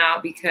list came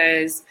out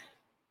because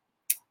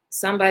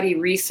somebody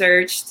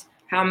researched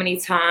how many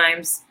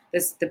times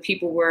the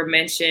people were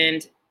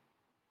mentioned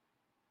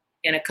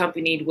and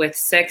accompanied with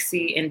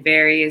sexy in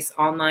various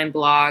online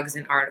blogs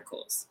and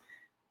articles.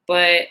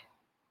 But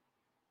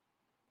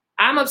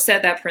I'm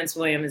upset that Prince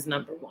William is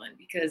number 1,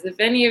 because if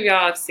any of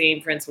y'all have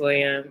seen Prince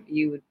William,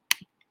 you would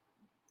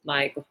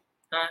like,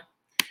 huh?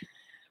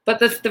 But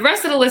the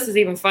rest of the list is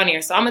even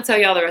funnier. So I'm going to tell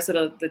y'all the rest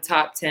of the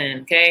top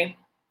 10, okay?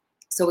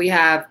 So we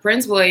have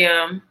Prince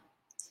William,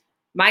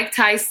 Mike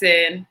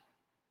Tyson,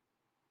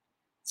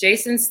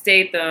 Jason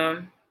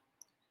Statham,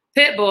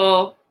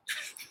 Pitbull,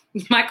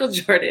 Michael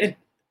Jordan,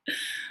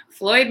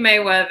 Floyd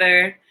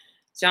Mayweather,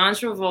 John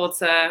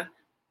Travolta,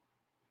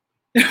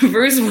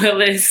 Bruce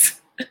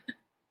Willis,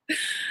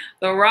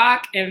 The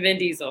Rock, and Vin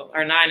Diesel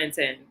are 9 and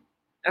 10.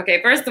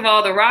 Okay, first of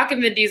all, The Rock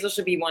and Vin Diesel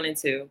should be 1 and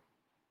 2,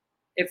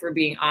 if we're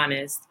being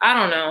honest. I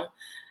don't know.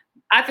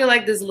 I feel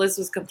like this list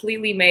was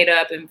completely made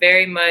up and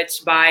very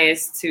much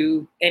biased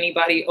to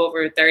anybody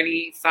over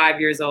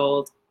 35 years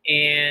old.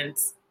 And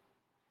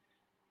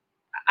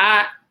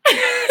I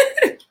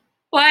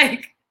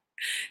like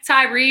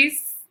Tyrese,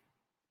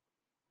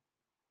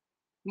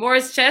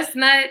 Morris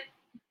Chestnut.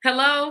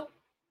 Hello?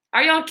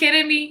 Are y'all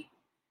kidding me?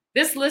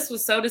 This list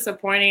was so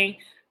disappointing.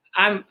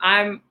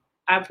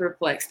 I I'm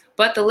perplexed.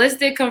 But the list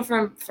did come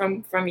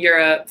from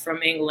Europe,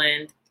 from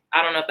England.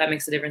 I don't know if that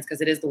makes a difference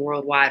because it is the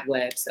World Wide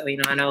Web. So,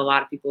 I know a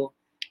lot of people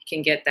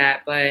can get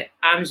that, but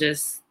I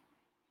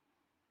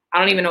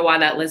don't even know why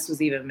that list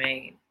was even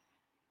made.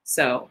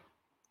 So,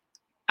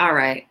 all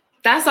right.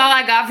 That's all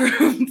I got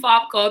from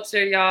pop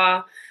culture,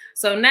 y'all.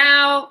 So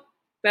now,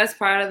 best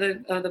part of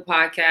the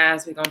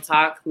podcast, we're gonna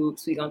talk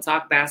hoops, we're gonna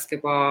talk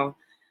basketball.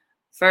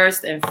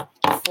 First and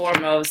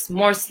foremost,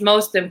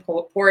 most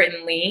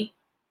importantly,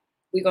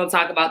 we're gonna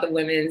talk about the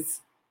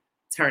women's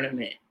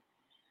tournament.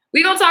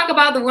 We're gonna talk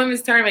about the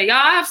women's tournament. Y'all,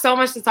 I have so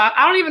much to talk.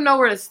 I don't even know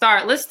where to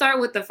start. Let's start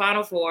with the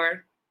Final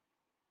Four.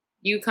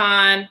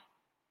 UConn,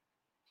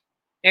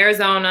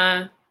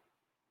 Arizona,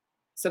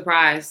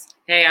 surprise.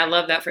 Hey, I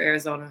love that for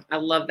Arizona. I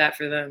love that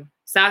for them.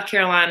 South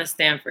Carolina,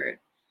 Stanford.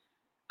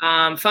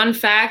 Fun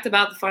fact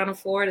about the Final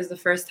Four, it is the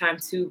first time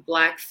 2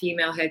 Black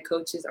female head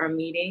coaches are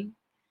meeting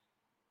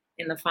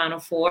in the Final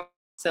Four.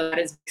 So that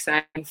is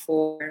exciting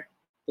for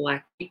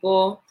Black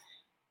people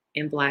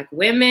and Black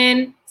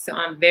women. So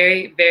I'm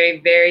very, very,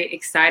 very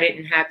excited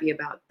and happy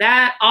about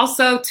that.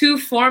 Also, 2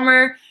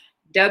 former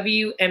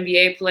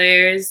WNBA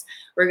players.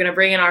 We're going to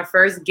bring in our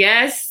first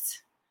guest.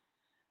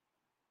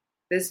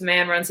 This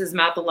man runs his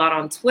mouth a lot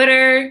on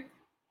Twitter.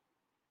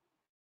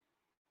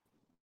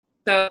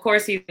 So, of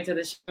course, he's into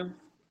the show.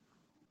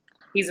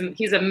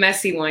 He's a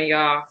messy one,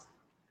 y'all.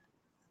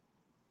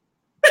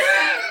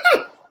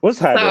 What's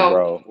happening,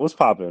 bro? What's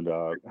popping,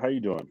 dog? How you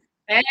doing?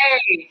 Hey.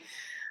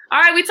 All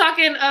right, we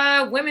talking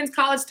women's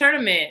college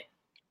tournament.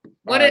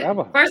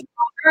 First,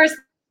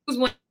 who's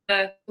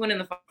winning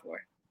the Final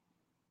Four?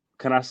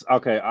 Can I?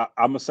 Okay, I'm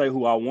gonna say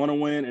who I want to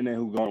win and then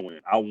who's gonna win.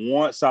 I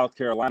want South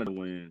Carolina to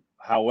win.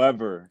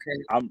 However,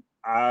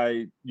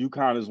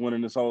 UConn is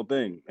winning this whole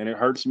thing, and it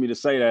hurts me to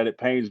say that. It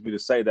pains me to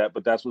say that,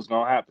 but that's what's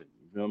gonna happen.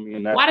 You feel me?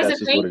 And Why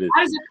does it pain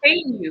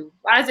you?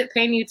 Why does it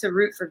pain you to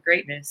root for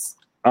greatness?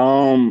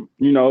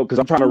 Because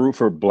I'm trying to root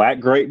for Black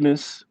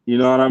greatness. You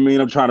know what I mean?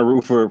 I'm trying to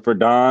root for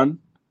Don.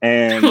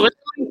 And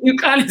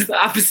UConn is the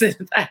opposite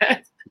of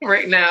that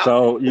right now.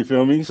 So you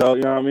feel me? So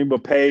you know what I mean?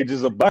 But Paige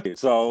is a bucket.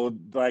 So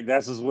like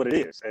that's just what it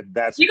is. And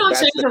you're gonna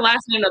change her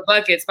last name to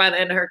Buckets by the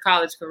end of her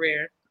college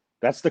career.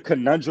 That's the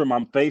conundrum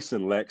I'm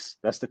facing, Lex.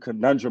 That's the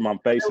conundrum I'm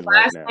facing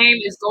right now. Last name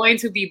is going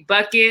to be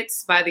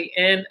Buckets by the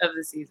end of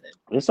the season.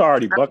 It's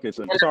already buckets.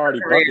 It's already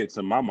buckets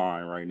in my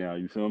mind right now.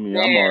 You feel me?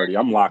 Man.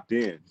 I'm locked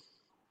in.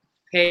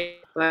 Okay,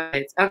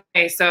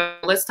 okay, so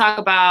let's talk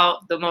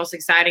about the most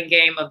exciting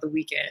game of the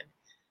weekend.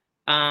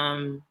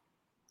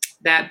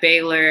 That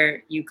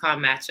Baylor UConn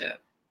matchup.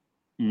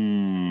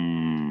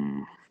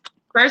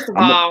 First of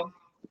all,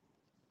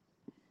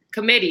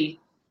 committee,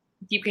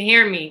 if you can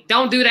hear me,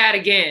 don't do that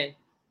again.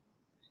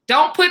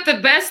 Don't put the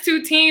best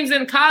 2 teams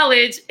in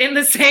college in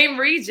the same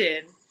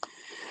region.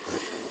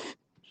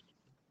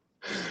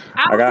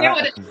 I don't care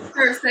what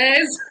it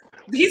says.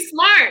 Be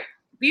smart.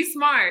 Be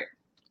smart.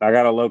 I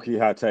got a low-key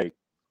hot take.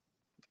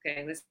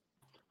 Okay,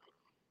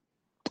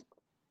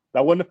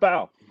 that wasn't a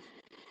foul.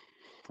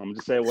 I'm gonna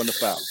just say it wasn't a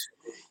foul.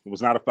 It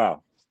was not a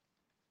foul.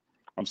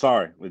 I'm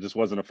sorry, it just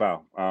wasn't a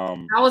foul. How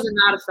was it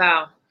not a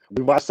foul?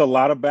 We watched a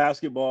lot of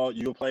basketball.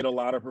 You played a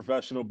lot of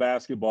professional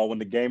basketball. When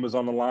the game is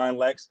on the line,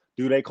 Lex,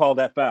 do they call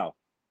that foul?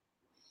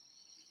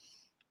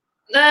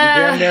 You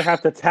damn near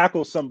have to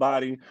tackle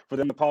somebody for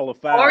them to call a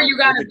foul. Or you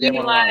gotta be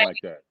like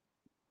that.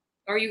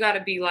 Or you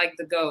gotta be like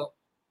the GOAT.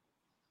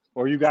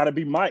 Or you gotta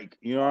be Mike,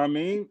 you know what I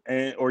mean?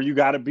 Or you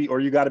gotta be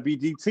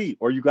DT,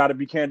 or you gotta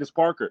be Candace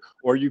Parker,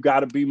 or you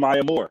gotta be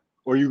Maya Moore,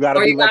 or you gotta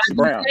be Lexi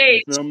Brown.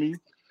 You feel me?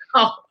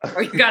 Oh,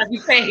 or you gotta be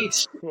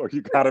Paige. Or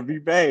you gotta be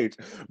Paige.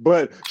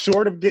 But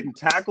short of getting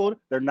tackled,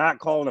 they're not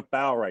calling a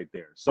foul right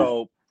there.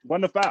 So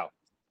wasn't a foul.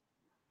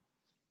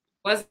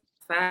 Was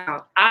a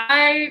foul.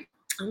 I'm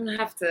gonna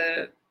have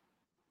to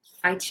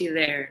fight you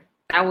there.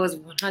 That was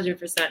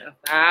 100% a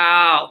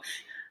foul.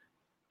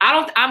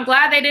 I'm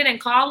glad they didn't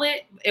call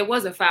it. It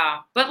was a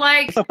foul, but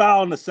like it's a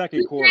foul in the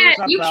second quarter.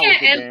 You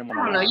can't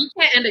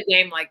end a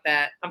game like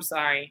that. I'm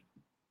sorry,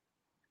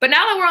 but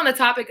now that we're on the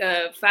topic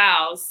of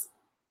fouls,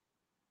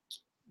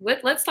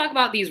 let's talk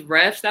about these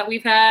refs that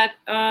we've had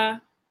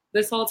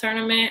this whole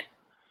tournament.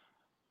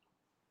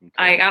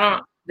 Okay. Like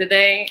Are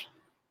they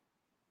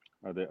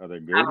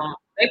good?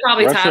 They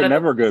probably refs are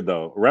never good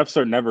though. Refs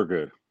are never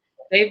good.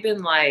 They've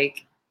been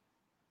like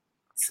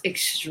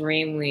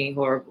extremely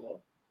horrible.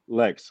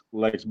 Lex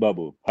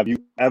Bubble, have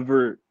you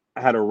ever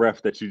had a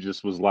ref that you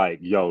just was like,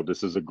 yo,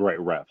 this is a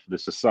great ref.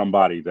 This is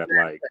somebody that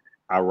like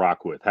I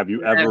rock with. Have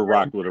you ever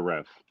rocked with a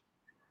ref?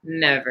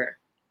 Never.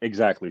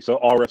 Exactly. So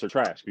all refs are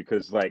trash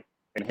because like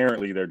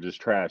inherently they're just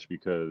trash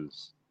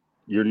because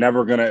you're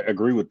never going to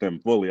agree with them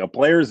fully. A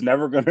player is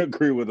never going to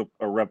agree with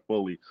a ref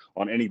fully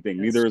on anything.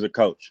 Neither is a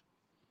coach.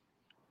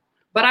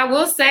 But I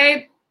will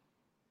say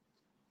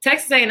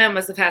Texas A&M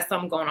must have had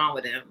something going on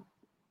with him.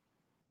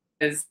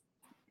 Because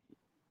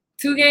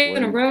 2 games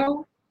in a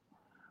row.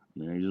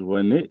 Man, it just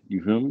wasn't it.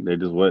 You feel me?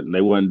 They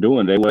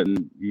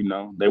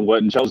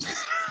wasn't chosen.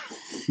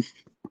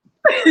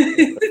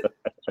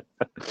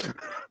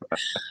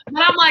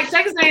 But I'm like,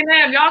 Texas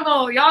A&M, y'all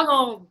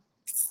gonna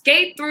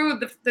skate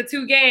through the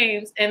 2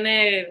 games, and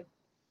then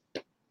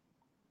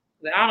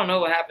I don't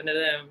know what happened to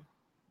them.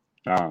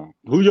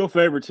 Who's your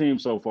favorite team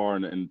so far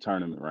in the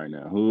tournament right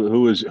now?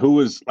 Who is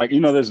like,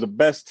 there's the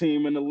best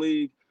team in the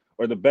league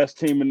or the best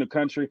team in the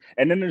country,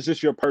 and then there's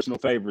just your personal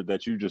favorite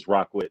that you just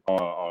rock with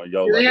on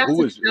your level.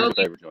 Who is your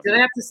favorite? Do they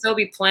have to still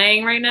be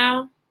playing right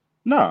now?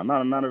 No,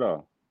 not at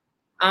all.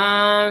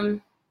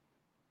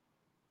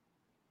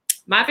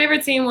 My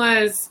favorite team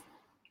was,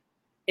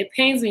 it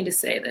pains me to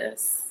say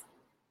this,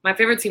 my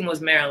favorite team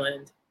was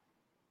Maryland.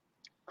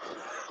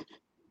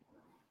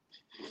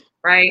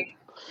 Right?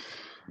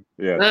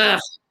 Yeah.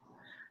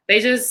 They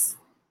just,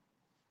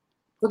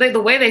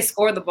 the way they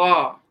scored the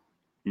ball.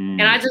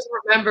 And I just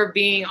remember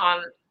being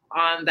on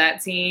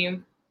that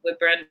team with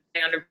Brenda,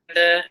 under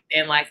Brenda,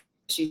 and like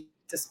she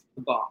just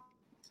the ball.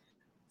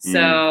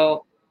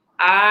 So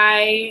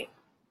I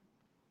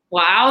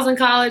was in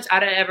college, I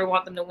didn't ever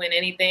want them to win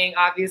anything,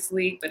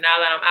 obviously. But now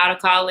that I'm out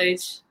of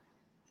college,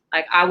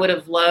 like I would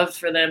have loved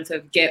for them to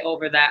get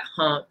over that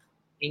hump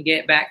and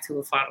get back to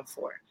a Final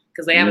Four,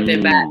 because they haven't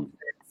been back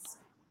since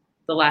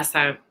the last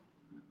time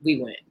we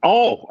went.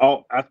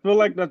 Oh, I feel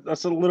like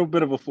that's a little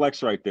bit of a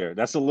flex right there.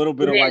 That's a little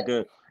bit of like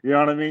a, you know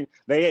what I mean?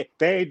 They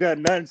ain't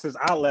done nothing since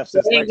I left,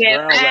 since Lex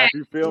Brown left.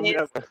 You feel me?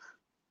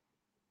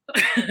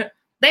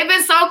 They've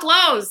been so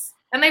close,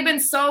 and they've been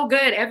so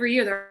good every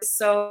year. They're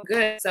so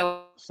good.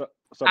 So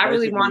I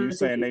really want you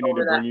saying they need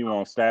to bring you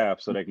on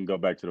staff so they can go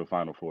back to the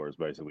Final Four is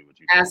basically what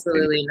you saying.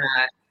 Absolutely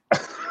not.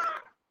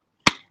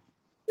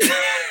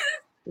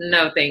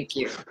 No, thank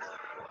you.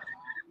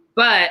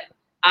 But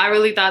I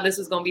really thought this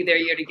was going to be their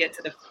year to get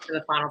to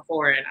the Final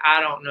Four, and I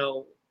don't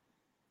know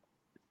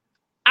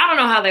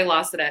how they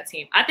lost to that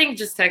team. I think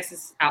just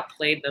Texas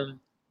outplayed them.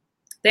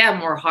 They have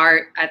more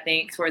heart, I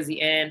think, towards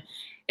the end.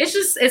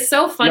 It's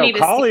so funny to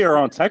see. Collier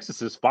on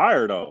Texas is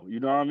fire, though. You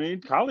know what I mean?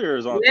 Collier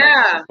is on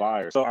Texas is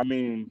fire. So, I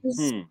mean.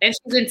 And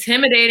she's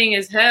intimidating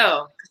as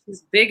hell.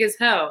 She's big as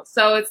hell.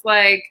 So, it's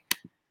like,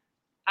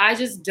 I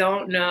just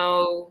don't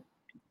know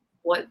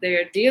what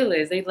their deal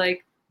is. They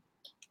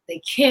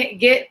can't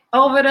get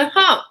over the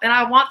hump. And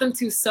I want them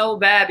to so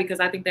bad, because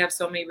I think they have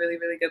so many really,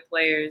 really good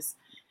players.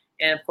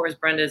 And, of course,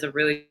 Brenda is a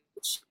really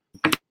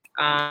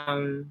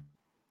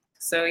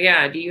so,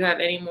 yeah, do you have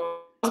any more?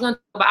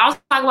 I'll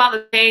talk about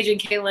the Paige and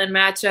Caitlin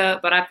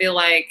matchup, but I feel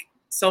like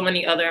so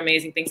many other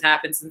amazing things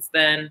happened since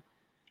then.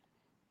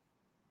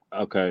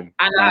 Okay.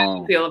 I know how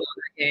you feel about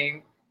that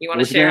game. You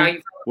want to share how you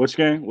feel? Which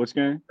game?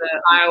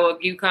 The Iowa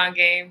UConn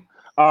game.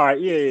 All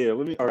right, yeah.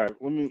 Let me.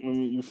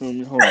 You feel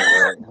me? Hold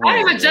on. I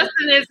am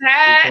adjusting his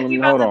hat.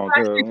 Hold on,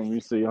 girl. Let me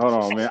see. Hold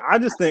on, man. I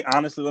just think,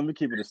 honestly, let me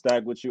keep it a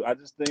stack with you. I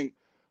just think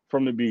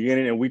from the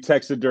beginning, and we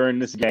texted during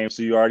this game,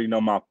 so you already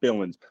know my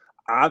feelings.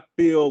 I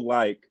feel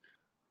like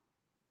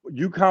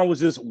UConn was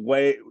just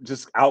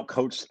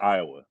outcoached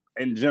Iowa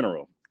in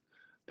general.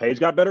 Paige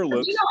got better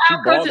looks. She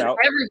balled out.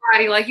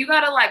 Everybody, like, you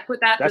gotta like put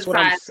that. That's what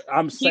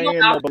I'm saying,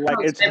 though. But like,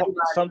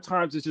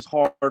 sometimes it's just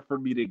hard for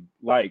me to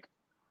like.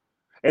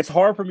 It's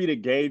hard for me to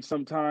gauge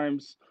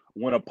sometimes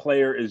when a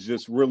player is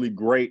just really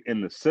great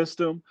in the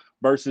system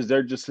versus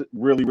they're just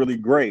really, really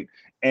great.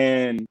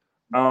 And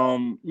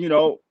I'm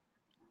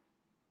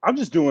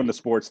just doing the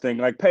sports thing.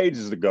 Like, Paige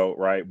is the GOAT,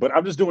 right? But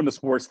I'm just doing the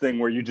sports thing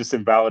where you just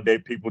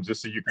invalidate people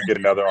just so you can get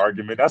another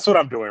argument. That's what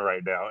I'm doing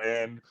right now.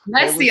 And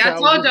messy. I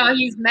told y'all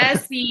he's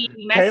messy.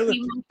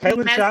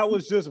 Caitlin shot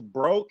was just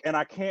broke, and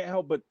I can't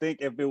help but think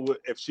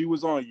if she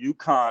was on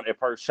UConn, if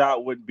her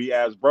shot wouldn't be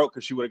as broke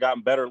because she would have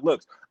gotten better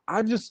looks.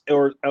 I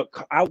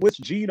wish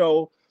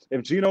Gino,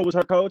 if Gino was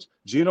her coach,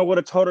 Gino would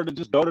have told her to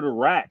just go to the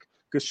rack,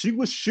 because she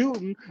was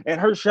shooting and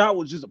her shot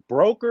was just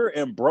broker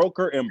and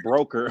broker and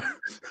broker.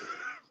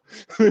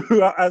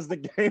 As the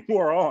game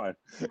wore on.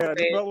 And I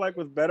felt like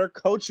with better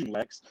coaching,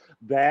 Lex,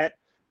 that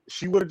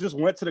she would have just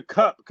went to the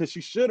cup, because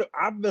she should have.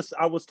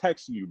 I was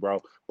texting you,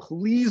 bro.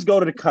 Please go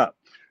to the cup.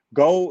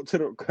 Go to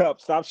the cup.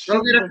 Stop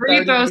shooting. Go get a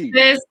free throw,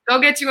 sis. Go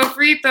get you a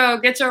free throw.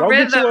 Get your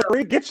rhythm.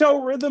 Get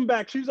your rhythm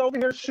back. She's over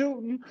here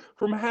shooting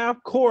from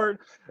half court,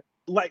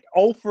 like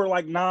 0 for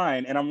like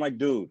 9. And I'm like,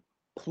 dude,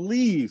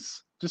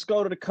 please just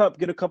go to the cup,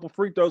 get a couple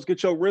free throws,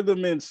 get your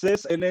rhythm in,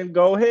 sis, and then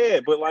go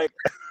ahead. But like.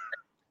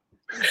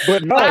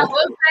 But no. I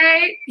will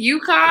say,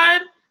 UConn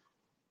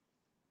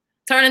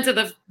turn into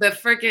the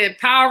freaking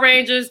Power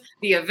Rangers,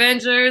 the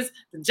Avengers,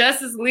 the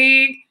Justice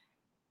League.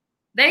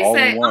 They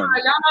say,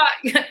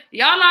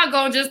 y'all not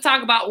gonna just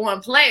talk about one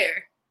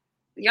player.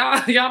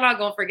 Y'all not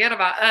gonna forget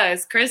about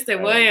us.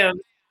 Kristen Williams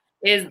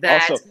is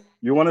that. Also,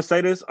 you want to say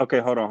this? Okay,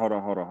 hold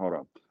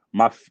on.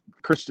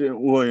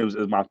 Kristen Williams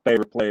is my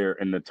favorite player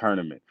in the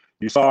tournament.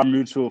 You saw our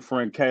mutual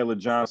friend Kayla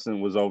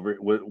Johnson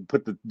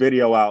put the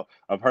video out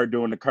of her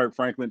doing the Kirk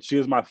Franklin. She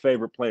is my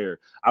favorite player.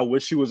 I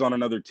wish she was on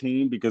another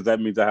team, because that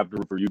means I have to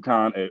root for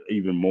UConn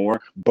even more.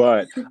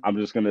 But I'm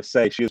just going to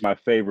say she is my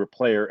favorite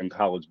player in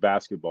college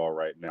basketball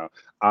right now.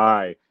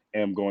 I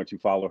am going to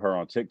follow her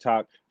on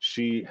TikTok.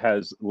 She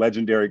has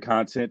legendary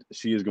content.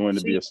 She is going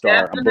to be a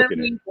star. I'm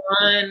booking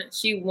it.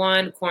 She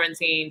won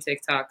quarantine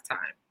TikTok time.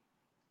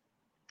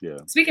 Yeah.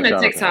 Speaking of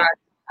TikTok,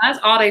 that's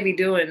all they be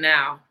doing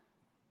now.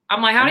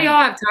 I'm like, how do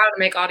y'all have time to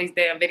make all these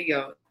damn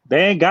videos?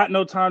 They ain't got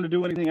no time to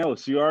do anything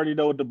else. You already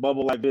know what the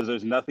bubble life is.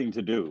 There's nothing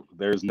to do.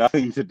 There's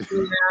nothing to do.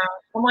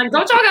 Yeah. I'm like,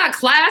 don't y'all got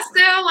class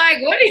still?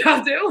 Like, what are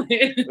y'all doing?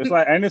 It's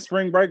like, ain't it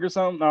spring break or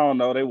something? I don't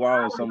know. They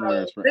wilding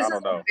somewhere in spring. I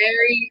don't know.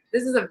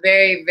 This is a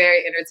very,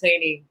 very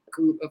entertaining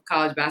group of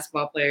college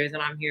basketball players,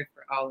 and I'm here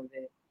for all of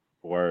it.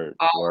 Word.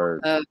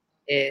 Of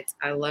it.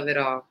 I love it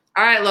all.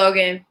 All right,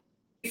 Logan.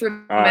 Thank you for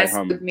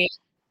messing with me.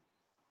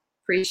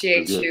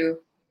 Appreciate you.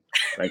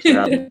 Thanks for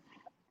having me.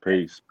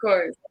 Peace. Of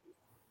course.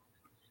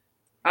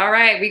 All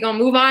right, we're going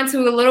to move on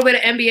to a little bit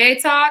of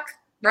NBA talk.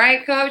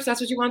 Right, Coach? That's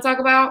what you want to talk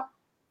about?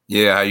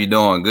 Yeah, how you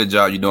doing? Good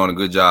job. You're doing a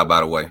good job, by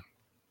the way.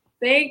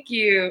 Thank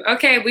you.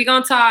 Okay, we're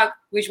going to talk.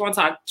 We just want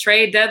to talk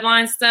trade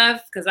deadline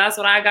stuff because that's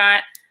what I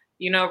got,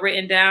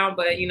 written down.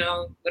 But,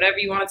 whatever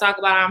you want to talk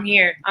about, I'm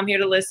here. I'm here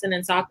to listen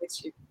and talk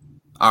with you.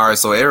 All right,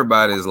 so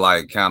everybody's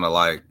kind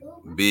of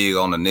big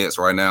on the Nets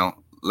right now.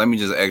 Let me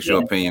just ask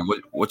your opinion.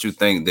 What you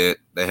think that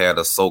they had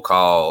a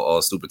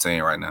so-called super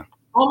team right now?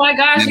 Oh, my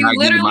gosh. You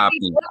literally looked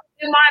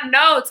in my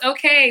notes.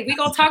 Okay, we're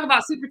going to talk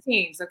about super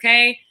teams,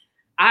 okay?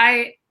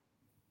 I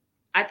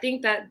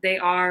think that they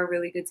are a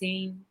really good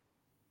team.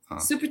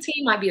 Super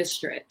team might be a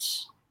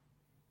stretch.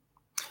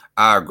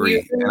 I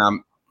agree.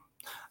 And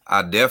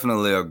I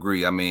definitely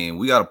agree. I mean,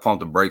 we got to pump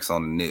the brakes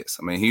on the Nets.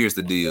 I mean, here's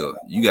the deal.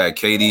 You got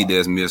KD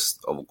that's missed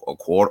over a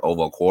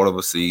quarter of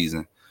a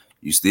season.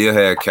 You still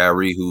have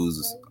Kyrie,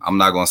 who's, I'm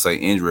not going to say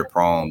injury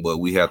prone, but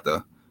we have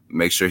to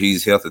make sure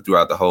he's healthy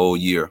throughout the whole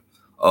year.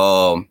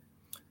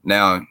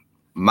 Now,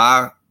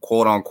 my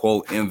quote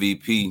unquote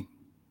MVP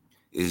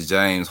is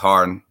James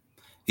Harden.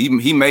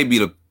 He may be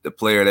the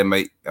player that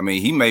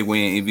he may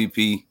win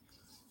MVP,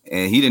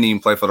 and he didn't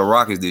even play for the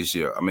Rockets this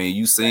year. I mean,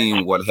 you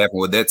seen what happened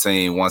with that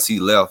team once he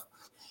left.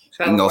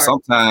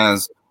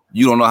 Sometimes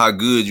you don't know how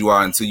good you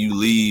are until you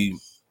leave,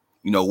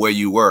 where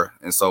you were.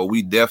 And so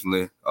we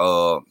definitely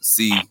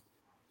see,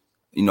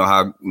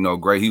 how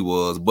great he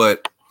was.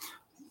 But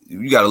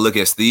you got to look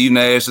at Steve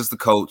Nash as the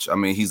coach. I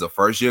mean, he's a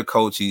first-year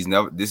coach.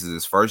 This is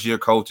his first year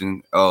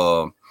coaching.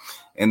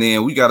 And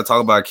then we got to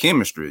talk about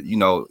chemistry.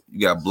 You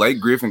got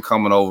Blake Griffin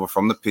coming over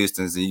from the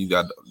Pistons, and you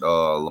got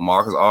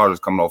LaMarcus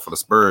Aldridge coming over for the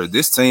Spurs.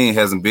 This team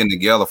hasn't been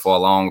together for a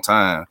long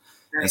time.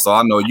 And so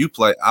I know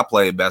I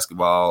played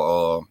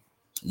basketball.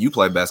 You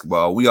play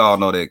basketball. We all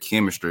know that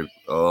chemistry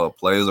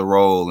plays a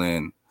role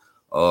in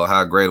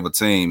how great of a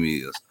team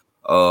is.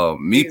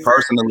 Me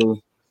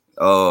personally,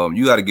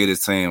 you got to give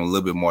this team a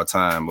little bit more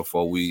time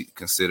before we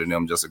consider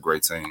them just a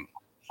great team.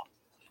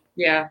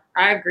 Yeah,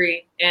 I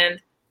agree. And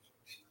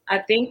I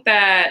think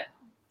that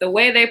the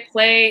way they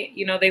play,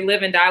 they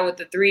live and die with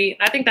the three.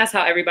 I think that's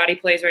how everybody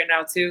plays right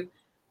now too.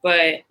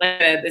 But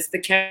it's the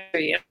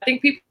chemistry. I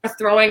think people are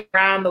throwing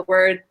around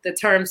the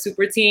term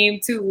super team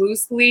too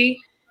loosely.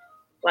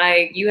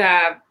 Like you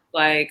have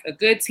like a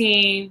good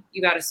team,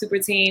 you got a super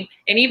team.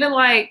 And even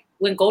like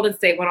when Golden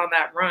State went on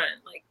that run,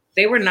 like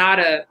they were not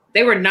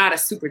a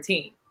super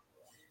team.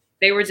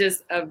 They were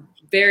just a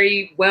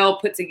very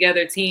well put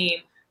together team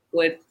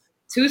with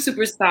two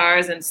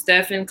superstars and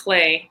Steph and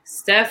Clay.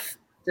 Steph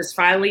just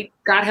finally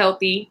got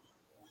healthy,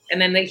 and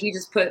then he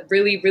just put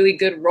really, really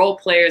good role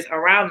players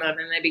around them,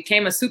 and they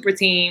became a super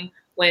team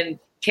when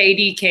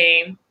KD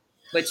came,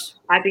 which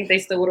I think they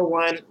still would have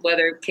won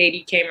whether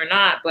KD came or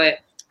not. But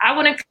I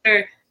wouldn't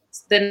consider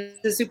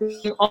the super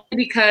team only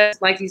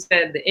because, like you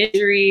said, the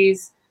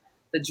injuries,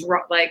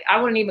 I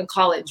wouldn't even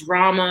call it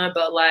drama,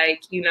 but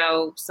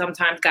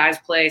sometimes guys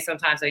play,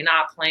 sometimes they're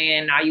not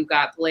playing. Now you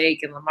got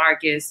Blake and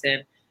LaMarcus,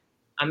 and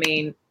I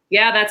mean,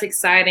 yeah, that's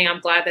exciting. I'm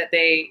glad that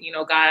they,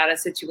 got out of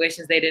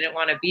situations they didn't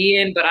want to be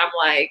in. But I'm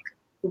like,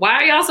 why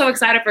are y'all so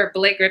excited for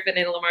Blake Griffin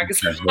and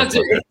LaMarcus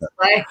Aldridge?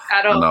 Like,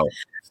 I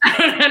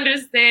don't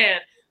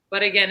understand.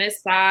 But again,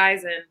 it's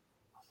size, and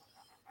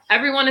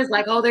everyone is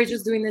like, oh, they're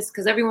just doing this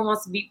because everyone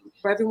wants to be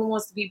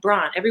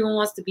Bron. Everyone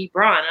wants to be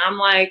Bron. And I'm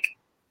like,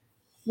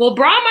 well,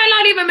 Bron might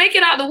not even make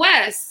it out the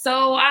West.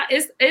 So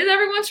is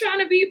everyone trying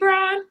to be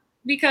Bron?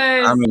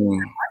 Because this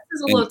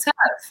is a little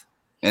tough.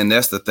 And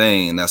that's the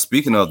thing. Now,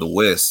 speaking of the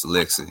West,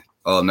 Lexi,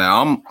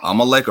 now I'm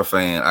a Laker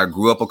fan. I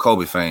grew up a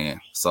Kobe fan,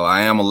 so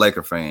I am a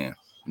Laker fan.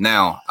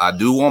 Now, I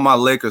do want my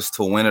Lakers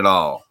to win it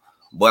all,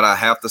 but I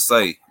have to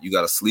say, you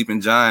got a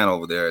sleeping giant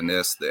over there, and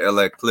that's the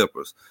LA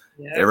Clippers.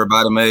 Yep.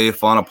 Everybody made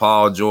fun of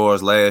Paul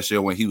George last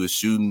year when he was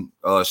shooting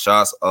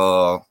shots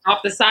off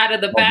the side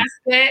of the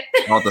basket,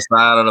 off the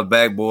side of the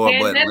backboard.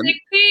 But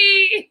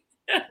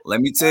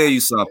let me tell you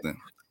something.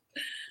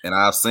 And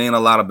I've seen a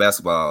lot of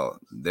basketball.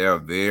 They're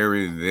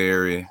very,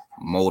 very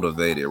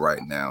motivated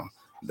right now.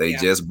 They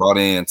just brought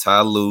in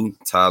Ty Lue.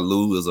 Ty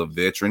Lue is a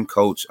veteran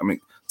coach. I mean,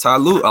 Ty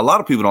Lue, a lot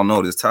of people don't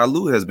know this. Ty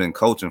Lue has been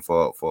coaching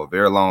for a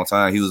very long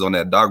time. He was on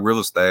that Doc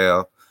Rivers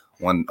staff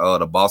when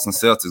the Boston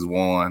Celtics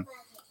won.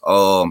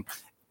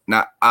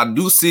 Now, I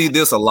do see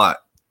this a lot.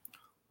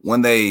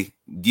 When they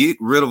get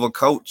rid of a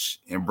coach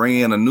and bring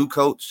in a new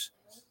coach,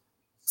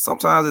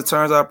 sometimes it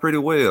turns out pretty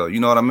well. You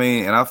know what I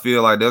mean? And I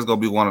feel like that's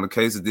going to be one of the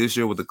cases this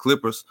year with the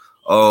Clippers.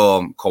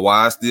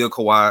 Kawhi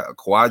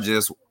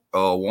just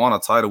won a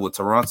title with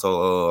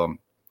Toronto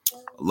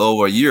little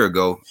over a year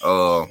ago.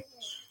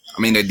 I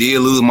mean, they did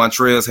lose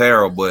Montrezl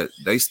Harrell, but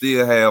they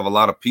still have a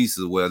lot of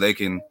pieces where they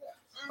can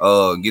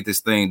get this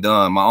thing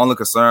done. My only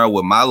concern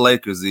with my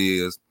Lakers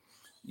is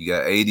you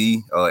got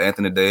AD,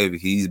 Anthony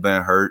Davis, he's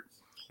been hurt,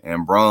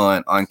 and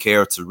Bron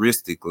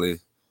uncharacteristically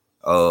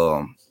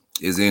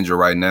is injured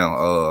right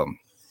now.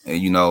 And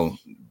you know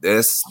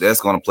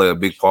that's going to play a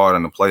big part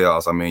in the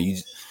playoffs. I mean,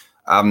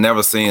 I've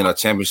never seen a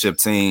championship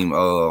team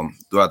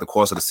throughout the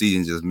course of the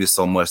season just miss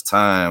so much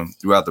time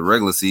throughout the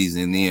regular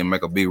season and then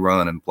make a big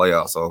run in the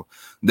playoffs. So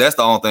that's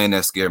the only thing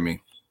that scared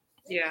me.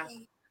 Yeah,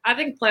 I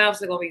think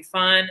playoffs are going to be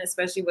fun,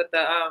 especially with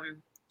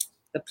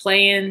the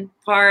play-in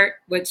part,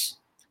 which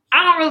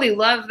I don't really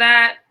love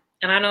that.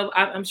 And I know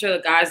I'm sure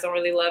the guys don't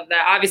really love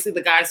that. Obviously,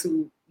 the guys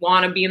who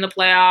want to be in the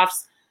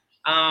playoffs,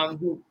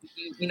 who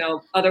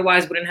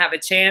otherwise wouldn't have a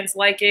chance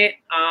like it.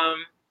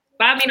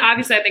 But I mean,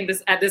 obviously, I think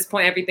at this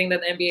point, everything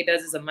that the NBA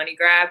does is a money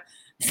grab.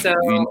 So,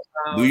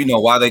 do you know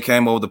why they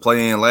came over to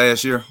play in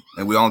last year?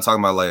 And we only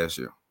talking about last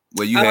year.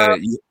 Well,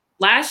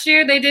 last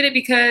year they did it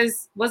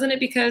because wasn't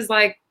it because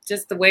like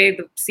just the way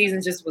the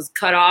season just was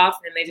cut off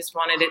and they just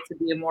wanted it to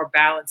be a more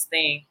balanced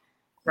thing,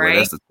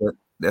 right? Well,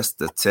 that's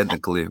the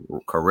technically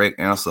correct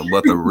answer,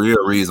 but the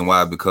real reason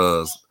why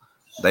because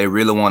they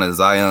really wanted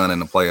Zion in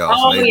the playoffs.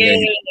 Oh yeah.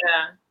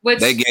 Which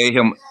they gave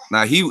him.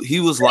 Now he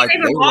was like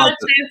they all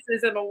the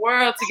chances in the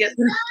world to get.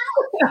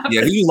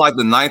 Yeah, he was like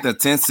the 9th and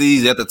 10th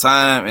seed at the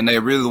time, and they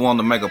really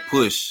wanted to make a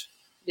push.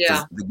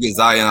 Yeah, to get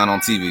Zion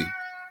on TV.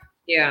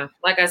 Yeah,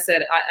 like I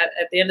said,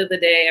 at the end of the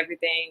day,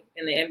 everything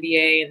in the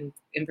NBA and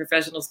in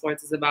professional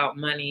sports is about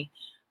money.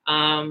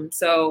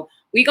 So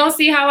we gonna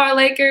see how our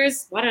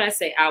Lakers. Why did I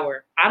say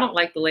our? I don't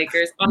like the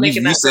Lakers.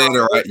 You said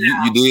it right.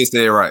 You did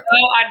say it right.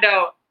 No, I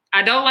don't.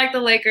 I don't like the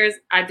Lakers.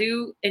 I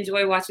do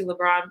enjoy watching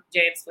LeBron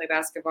James play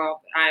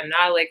basketball. But I am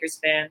not a Lakers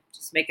fan.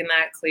 Just making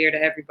that clear to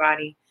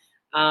everybody.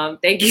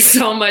 Thank you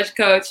so much,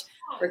 Coach,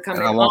 for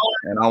coming on.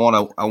 And I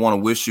want to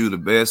wish you the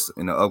best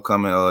in the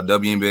upcoming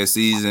WNBA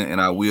season. And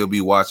I will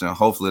be watching.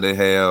 Hopefully, they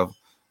have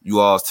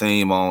you all's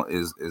team on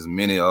as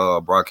many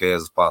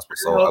broadcasts as possible.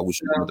 So I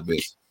wish you the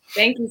best.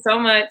 Thank you so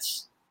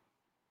much.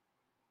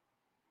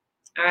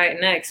 All right,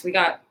 next we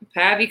got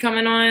Pavi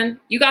coming on.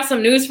 You got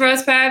some news for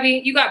us,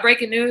 Pavi? You got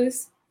breaking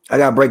news? I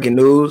got breaking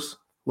news.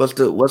 What's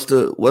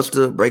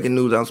the breaking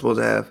news I'm supposed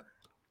to have?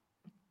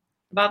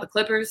 About the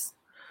Clippers?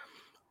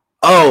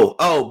 Oh,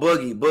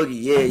 Boogie.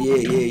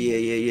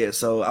 Yeah.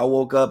 So I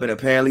woke up and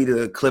apparently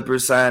the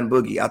Clippers signed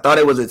Boogie. I thought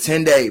it was a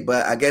 10-day,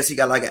 but I guess he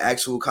got like an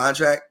actual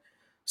contract.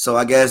 So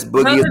I guess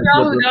Boogie is.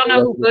 Who don't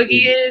know who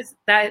Boogie is,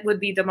 that would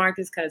be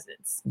DeMarcus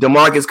Cousins.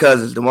 DeMarcus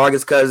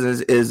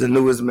Cousins is the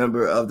newest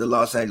member of the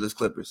Los Angeles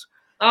Clippers.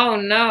 Oh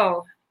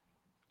no.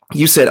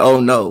 You said, "Oh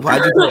no."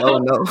 Why'd you say, "Oh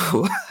no"?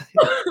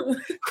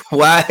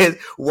 Why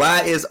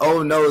is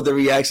 "Oh no" the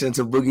reaction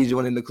to Boogie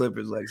joining the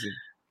Clippers, Lexi?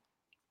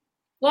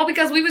 Well,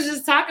 because we was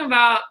just talking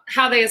about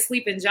how they a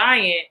sleeping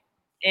giant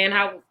and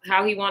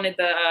how he wanted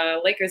the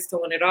Lakers to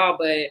win it all,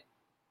 but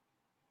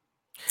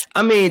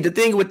I mean, the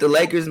thing with the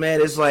Lakers, man,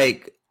 is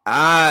like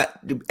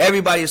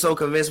everybody is so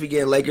convinced we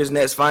get Lakers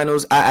Nets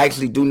finals. I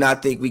actually do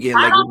not think we get.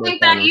 I don't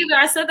think that either.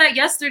 I said that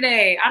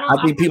yesterday.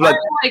 I think people are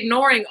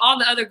ignoring all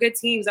the other good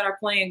teams that are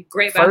playing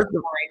great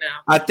basketball right now.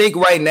 I think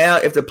right now,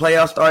 if the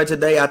playoffs started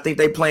today, I think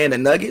they playing the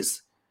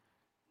Nuggets.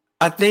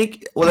 I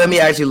think. Well, let me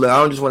actually look. I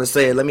don't just want to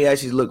say it. Let me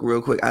actually look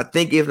real quick. I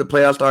think if the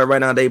playoffs started right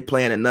now, they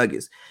playing the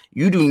Nuggets.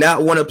 You do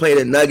not want to play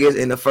the Nuggets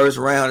in the first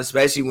round,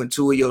 especially when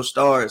two of your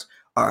stars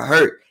are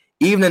hurt.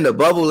 Even in the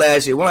bubble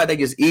last year, why don't they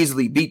just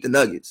easily beat the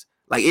Nuggets?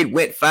 Like it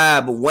went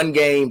 5, but one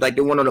game, like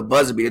they won on a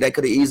buzzer beater. That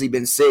could have easily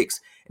been 6.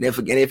 And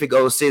if it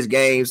goes 6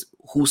 games,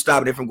 who's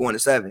stopping it from going to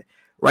 7?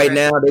 Right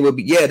now, they would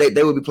be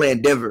they would be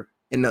playing Denver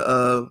in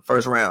the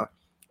first round.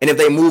 And if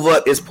they move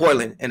up, it's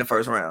Portland in the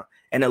first round.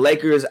 And the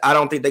Lakers, I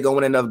don't think they're going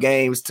to win enough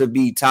games to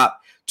be top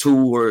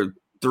 2 or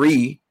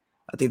 3.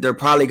 I think they're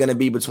probably going to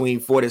be between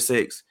 4 to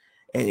 6.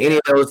 And any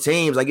of those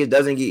teams, like it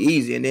doesn't get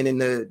easy. And then in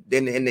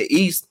the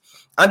East,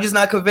 I'm just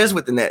not convinced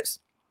with the Nets.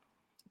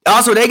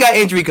 Also, they got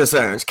injury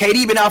concerns.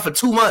 KD been out for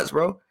 2 months,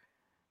 bro.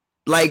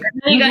 Like,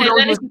 then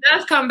if he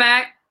does come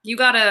back, you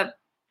gotta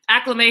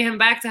acclimate him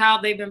back to how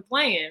they've been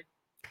playing.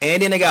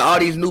 And then they got all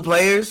these new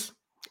players,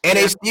 and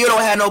they still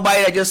don't have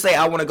nobody that just say,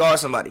 "I want to guard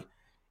somebody."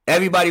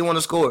 Everybody want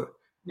to score,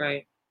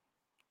 right?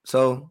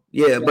 So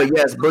but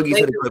yes, Boogie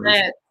to the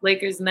Clippers.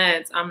 Lakers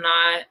Nets.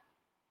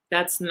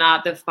 That's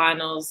not the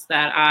finals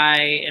that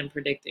I am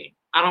predicting.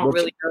 I don't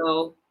really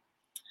know.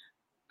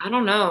 I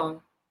don't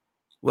know.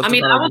 I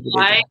mean, I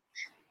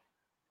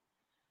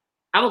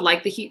would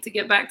like the Heat to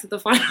get back to the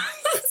finals.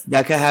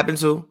 That could happen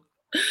too.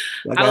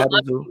 I would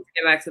love to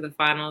get back to the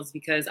finals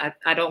because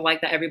I don't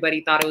like that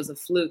everybody thought it was a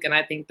fluke, and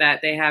I think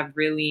that they have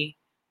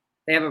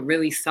a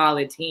really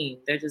solid team.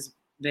 They're just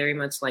very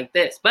much like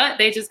this, but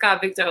they just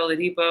got Victor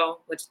Oladipo,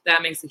 which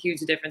that makes a huge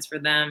difference for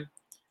them.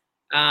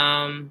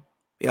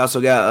 We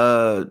also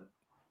got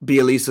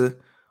Bielisa,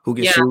 who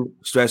can shoot,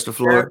 stretch the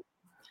floor.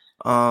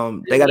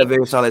 They got a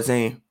very solid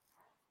team.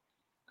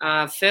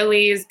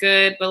 Philly is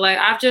good, but like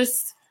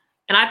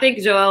And I think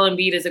Joel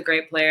Embiid is a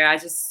great player.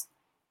 I've just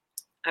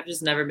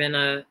never been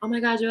oh my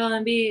God, Joel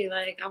Embiid.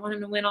 Like, I want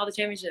him to win all the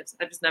championships.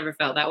 I just never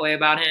felt that way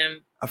about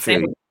him. I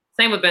feel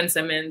same with Ben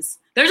Simmons.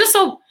 They're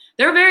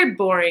very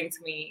boring to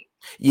me.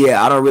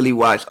 Yeah, I don't really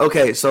watch.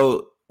 Okay,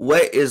 so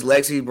what is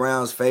Lexi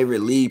Brown's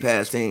favorite league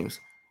pass teams?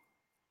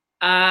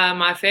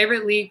 My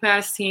favorite league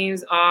pass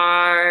teams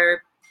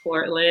are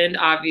Portland,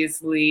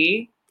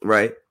 obviously.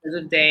 Right.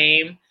 There's a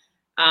Dame.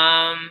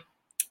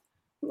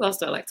 Who else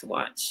do I like to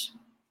watch?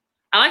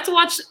 I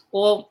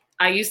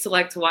used to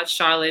like to watch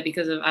Charlotte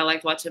because I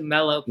liked watching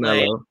Melo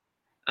play.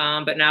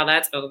 But now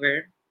that's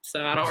over.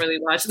 So I don't really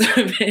watch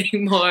them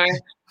anymore.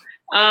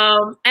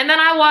 And then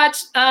I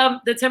watch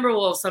the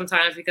Timberwolves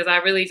sometimes because I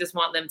really just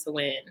want them to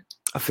win.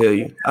 I feel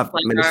you.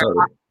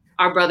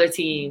 Our brother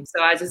team.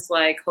 So I just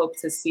hope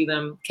to see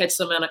them catch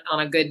them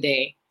on a good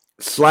day.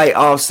 Slight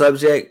off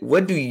subject.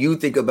 What do you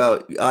think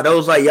about are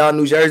those y'all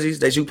New Jerseys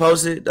that you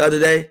posted the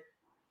other day?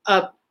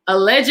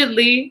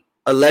 Allegedly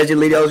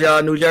those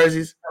y'all New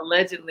Jerseys?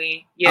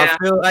 Allegedly, yeah.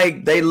 I feel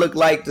like they look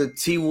like the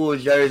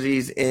T-Wolves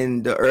jerseys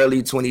in the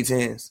early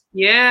 2010s.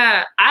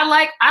 Yeah, I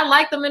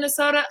like the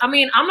Minnesota. I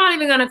mean, I'm not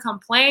even gonna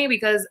complain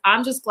because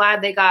I'm just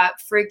glad they got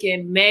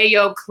freaking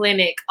Mayo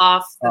Clinic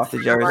off the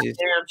jerseys,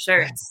 damn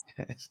shirts.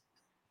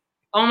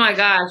 Oh my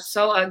gosh,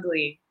 so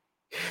ugly.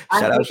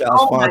 Shout out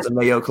y'all sponsor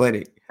Mayo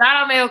Clinic. Shout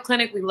out Mayo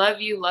Clinic. We love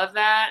you. Love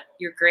that.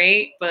 You're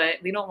great. But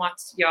we don't want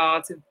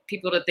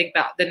people to think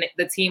that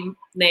the team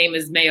name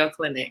is Mayo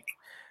Clinic.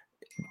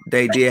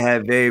 They did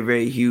have very,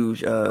 very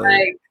huge.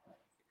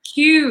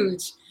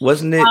 Huge.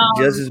 Wasn't it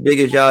just as big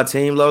as y'all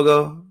team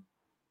logo?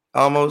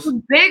 Almost.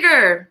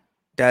 Bigger.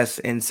 That's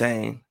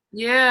insane.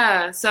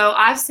 Yeah. So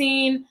I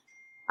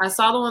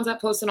saw the ones I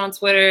posted on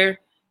Twitter.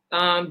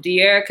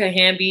 De'Erica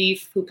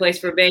Hamby, who plays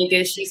for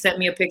Vegas, she sent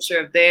me a picture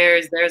of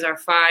theirs. Theirs are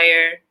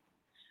fire.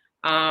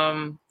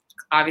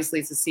 Obviously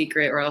it's a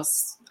secret, or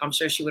else I'm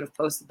sure she would have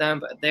posted them.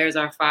 But theirs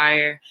are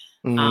fire.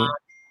 Mm-hmm.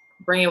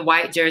 Bringing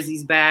white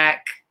jerseys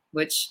back,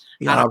 which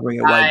I'll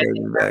bring white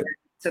jerseys back.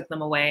 Took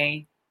them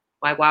away.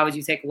 Like, why would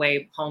you take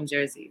away home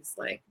jerseys?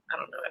 Like, I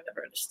don't know. I've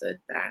never understood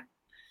that.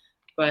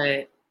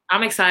 But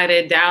I'm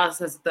excited. Dallas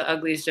has the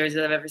ugliest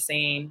jersey I've ever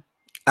seen.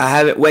 I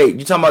haven't. Wait,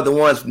 you talking about the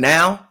ones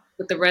now?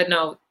 With the red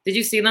note. Did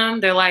you see them?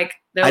 They're I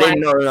didn't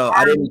know. No,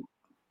 I didn't.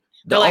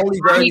 The only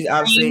jerseys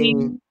I've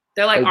seen.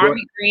 They're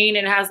army green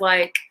and it has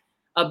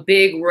a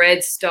big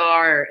red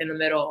star in the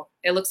middle.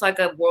 It looks like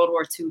a World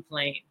War II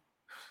plane.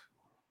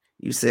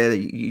 You said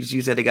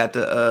they got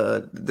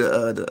the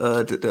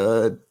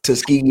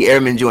Tuskegee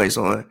Airmen joints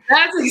on.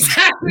 That's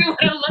exactly what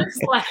it looks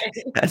like.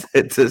 That's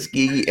the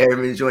Tuskegee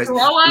Airmen joints.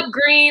 Blow up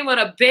green with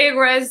a big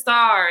red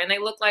star, and they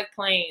look like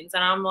planes.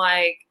 And I'm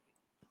like,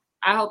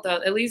 I hope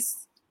that at least.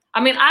 I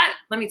mean,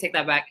 let me take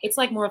that back. It's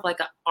more of an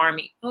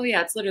army. Oh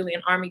yeah, it's literally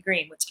an army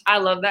green, which I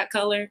love that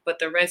color, but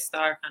the red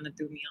star kind of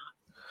threw me off.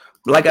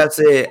 Like I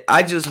said,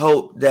 I just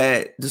hope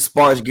that the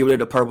Sparks get rid of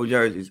the purple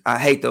jerseys. I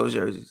hate those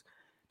jerseys.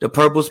 The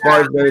purple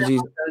Sparks jerseys. I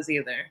don't like those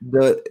either.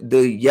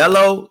 The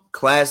yellow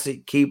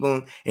classic, keep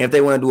them. And if they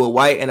want to do a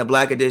white and a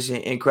black edition,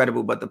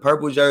 incredible. But the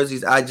purple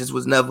jerseys, I just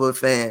was never a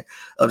fan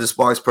of the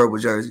Sparks purple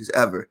jerseys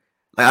ever.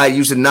 I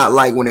used to not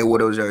like when they wore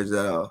those jerseys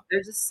at all.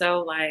 They're just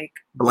so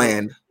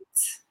bland.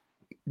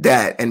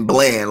 That and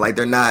bland,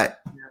 they're not.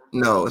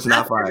 No, it's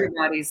not fire.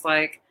 Everybody's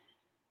I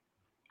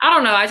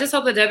don't know. I just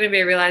hope the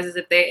WNBA realizes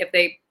if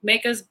they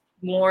make us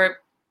more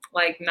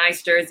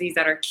nice jerseys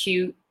that are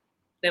cute,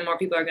 then more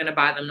people are going to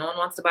buy them. No one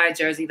wants to buy a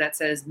jersey that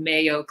says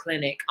Mayo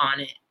Clinic on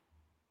it.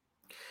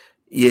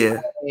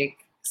 Yeah.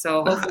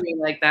 So hopefully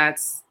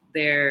that's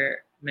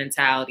their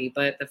mentality.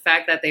 But the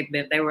fact that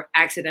they were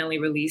accidentally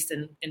released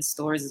in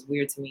stores is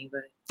weird to me.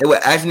 But they were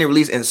accidentally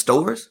released in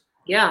stores?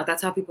 Yeah,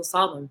 that's how people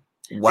saw them.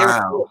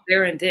 Wow. They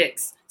were in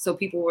Dick's. So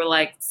people were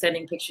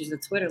sending pictures to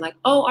Twitter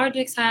oh, our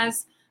Dick's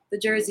has the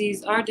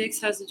jerseys. Our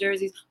Dick's has the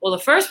jerseys. Well, the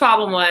first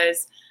problem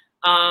was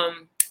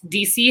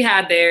DC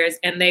had theirs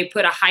and they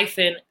put a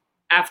hyphen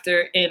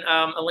in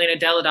Elena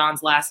Delle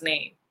Don's last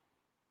name.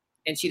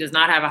 And she does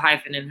not have a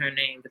hyphen in her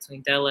name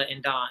between Della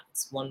and Don.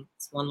 It's one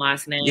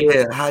last name.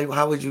 Yeah,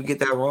 how would you get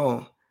that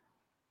wrong?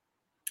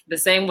 The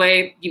same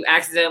way you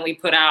accidentally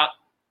put out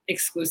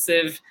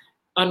exclusive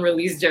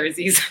unreleased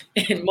jerseys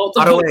in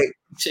multiple. By the way,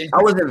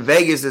 I was in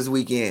Vegas this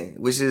weekend,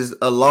 which is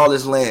a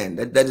lawless land.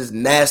 That is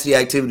nasty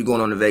activity going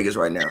on in Vegas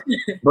right now.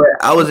 But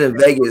I was in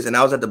Vegas and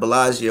I was at the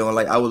Bellagio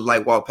and I was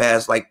walk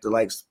past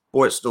the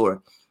sports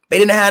store. They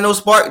didn't have no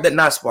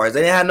not Sparks.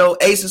 They didn't have no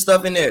Ace and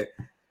stuff in there.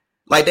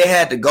 They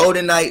had the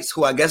Golden Knights,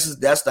 who I guess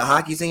that's the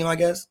hockey team, I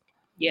guess.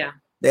 Yeah.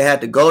 They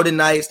had the Golden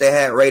Knights. They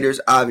had Raiders,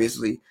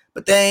 obviously.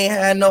 But they ain't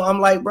had no.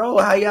 I'm bro,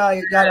 how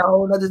y'all got a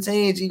whole other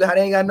team? They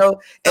ain't got no.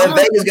 And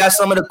Vegas got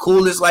some of the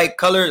coolest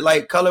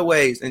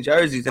colorways and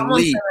jerseys in the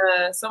league.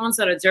 Someone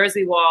said a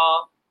jersey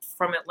wall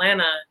from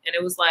Atlanta, and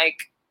it was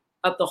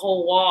up the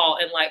whole wall,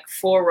 and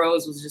 4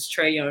 rows was just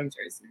Trae Young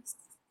jerseys.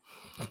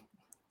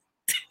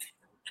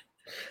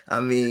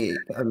 I mean,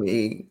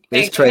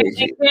 it's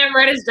crazy. Cam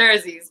Reddish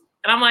jerseys.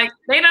 And I'm like,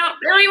 they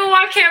don't even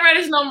want Cam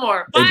Reddish no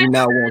more. They do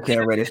not want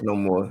Cam Reddish no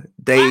more.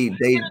 They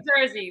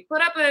jersey.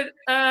 Put up a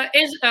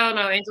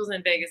Angel's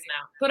in Vegas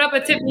now. Put up a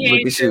Tiffany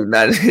Hayes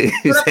jersey.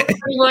 Put up a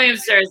Tony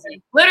Williams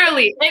jersey.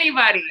 Literally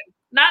anybody.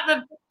 Not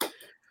the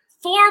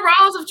 4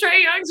 rows of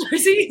Trae Young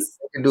jerseys.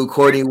 They could do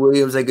Courtney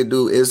Williams. They could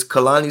do. Is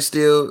Kalani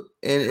still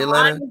in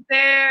Atlanta? Kalani's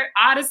there.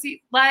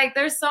 Odyssey. Like,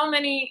 there's so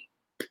many.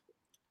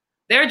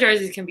 Their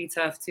jerseys can be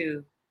tough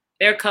too.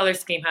 Their color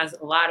scheme has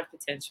a lot of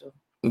potential.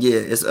 Yeah,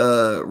 it's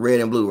red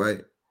and blue,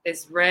 right?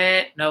 It's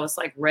red. No, it's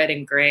like red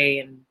and gray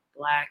and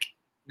black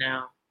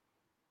now.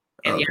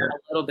 And yeah, a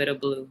little bit of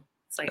blue.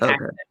 It's like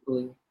accent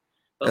blue.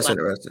 But that's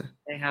interesting.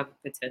 They have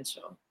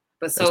potential.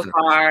 But so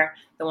far,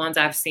 the ones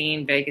I've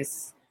seen,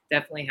 Vegas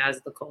definitely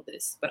has the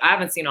coldest. But I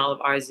haven't seen all of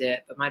ours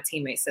yet. But my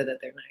teammates said that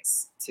they're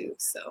nice too.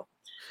 So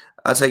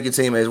I'll take your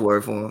teammates'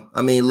 word for them.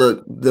 I mean,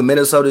 look, the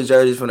Minnesota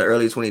jerseys from the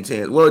early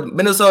 2010s. Well,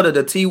 Minnesota,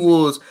 the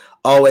T-Wolves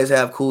always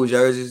have cool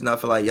jerseys, and I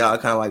feel like y'all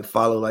kind of like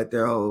follow like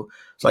their whole.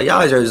 So like,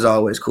 y'all jerseys are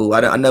always cool.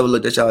 I never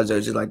looked at y'all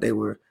jerseys like they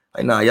were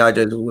like, nah, y'all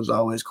jerseys was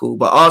always cool.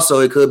 But also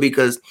it could be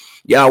because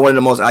y'all one of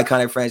the most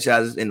iconic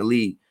franchises in the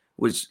league,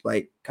 which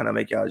like kind of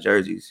make y'all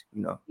jerseys,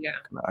 you know. Yeah.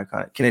 Kind of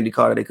iconic. Kennedy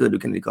Carter, they could do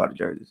Kennedy Carter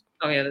jerseys.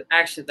 Oh yeah,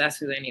 actually that's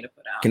who they need to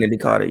put out. Kennedy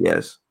Carter,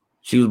 yes.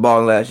 She was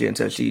balling last year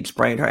until she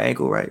sprained her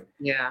ankle, right?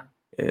 Yeah.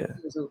 Yeah.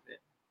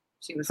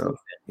 She was hooping.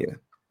 Yeah.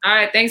 All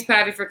right. Thanks,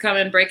 Patty, for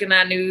coming, breaking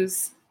that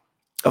news.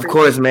 Of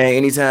course, man.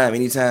 Anytime.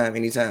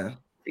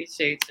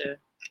 Appreciate you.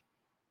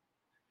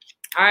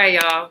 All right,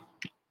 y'all.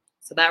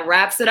 So that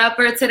wraps it up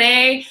for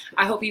today.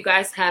 I hope you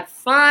guys had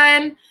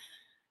fun.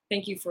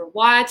 Thank you for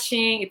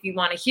watching. If you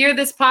want to hear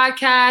this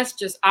podcast,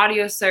 just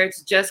audio search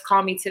Just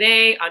Call Me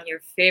Today on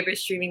your favorite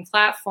streaming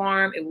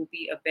platform. It will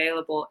be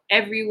available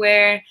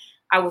everywhere.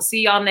 I will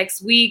see y'all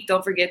next week.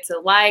 Don't forget to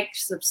like,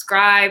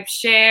 subscribe,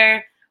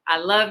 share. I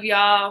love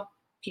y'all.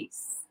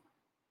 Peace.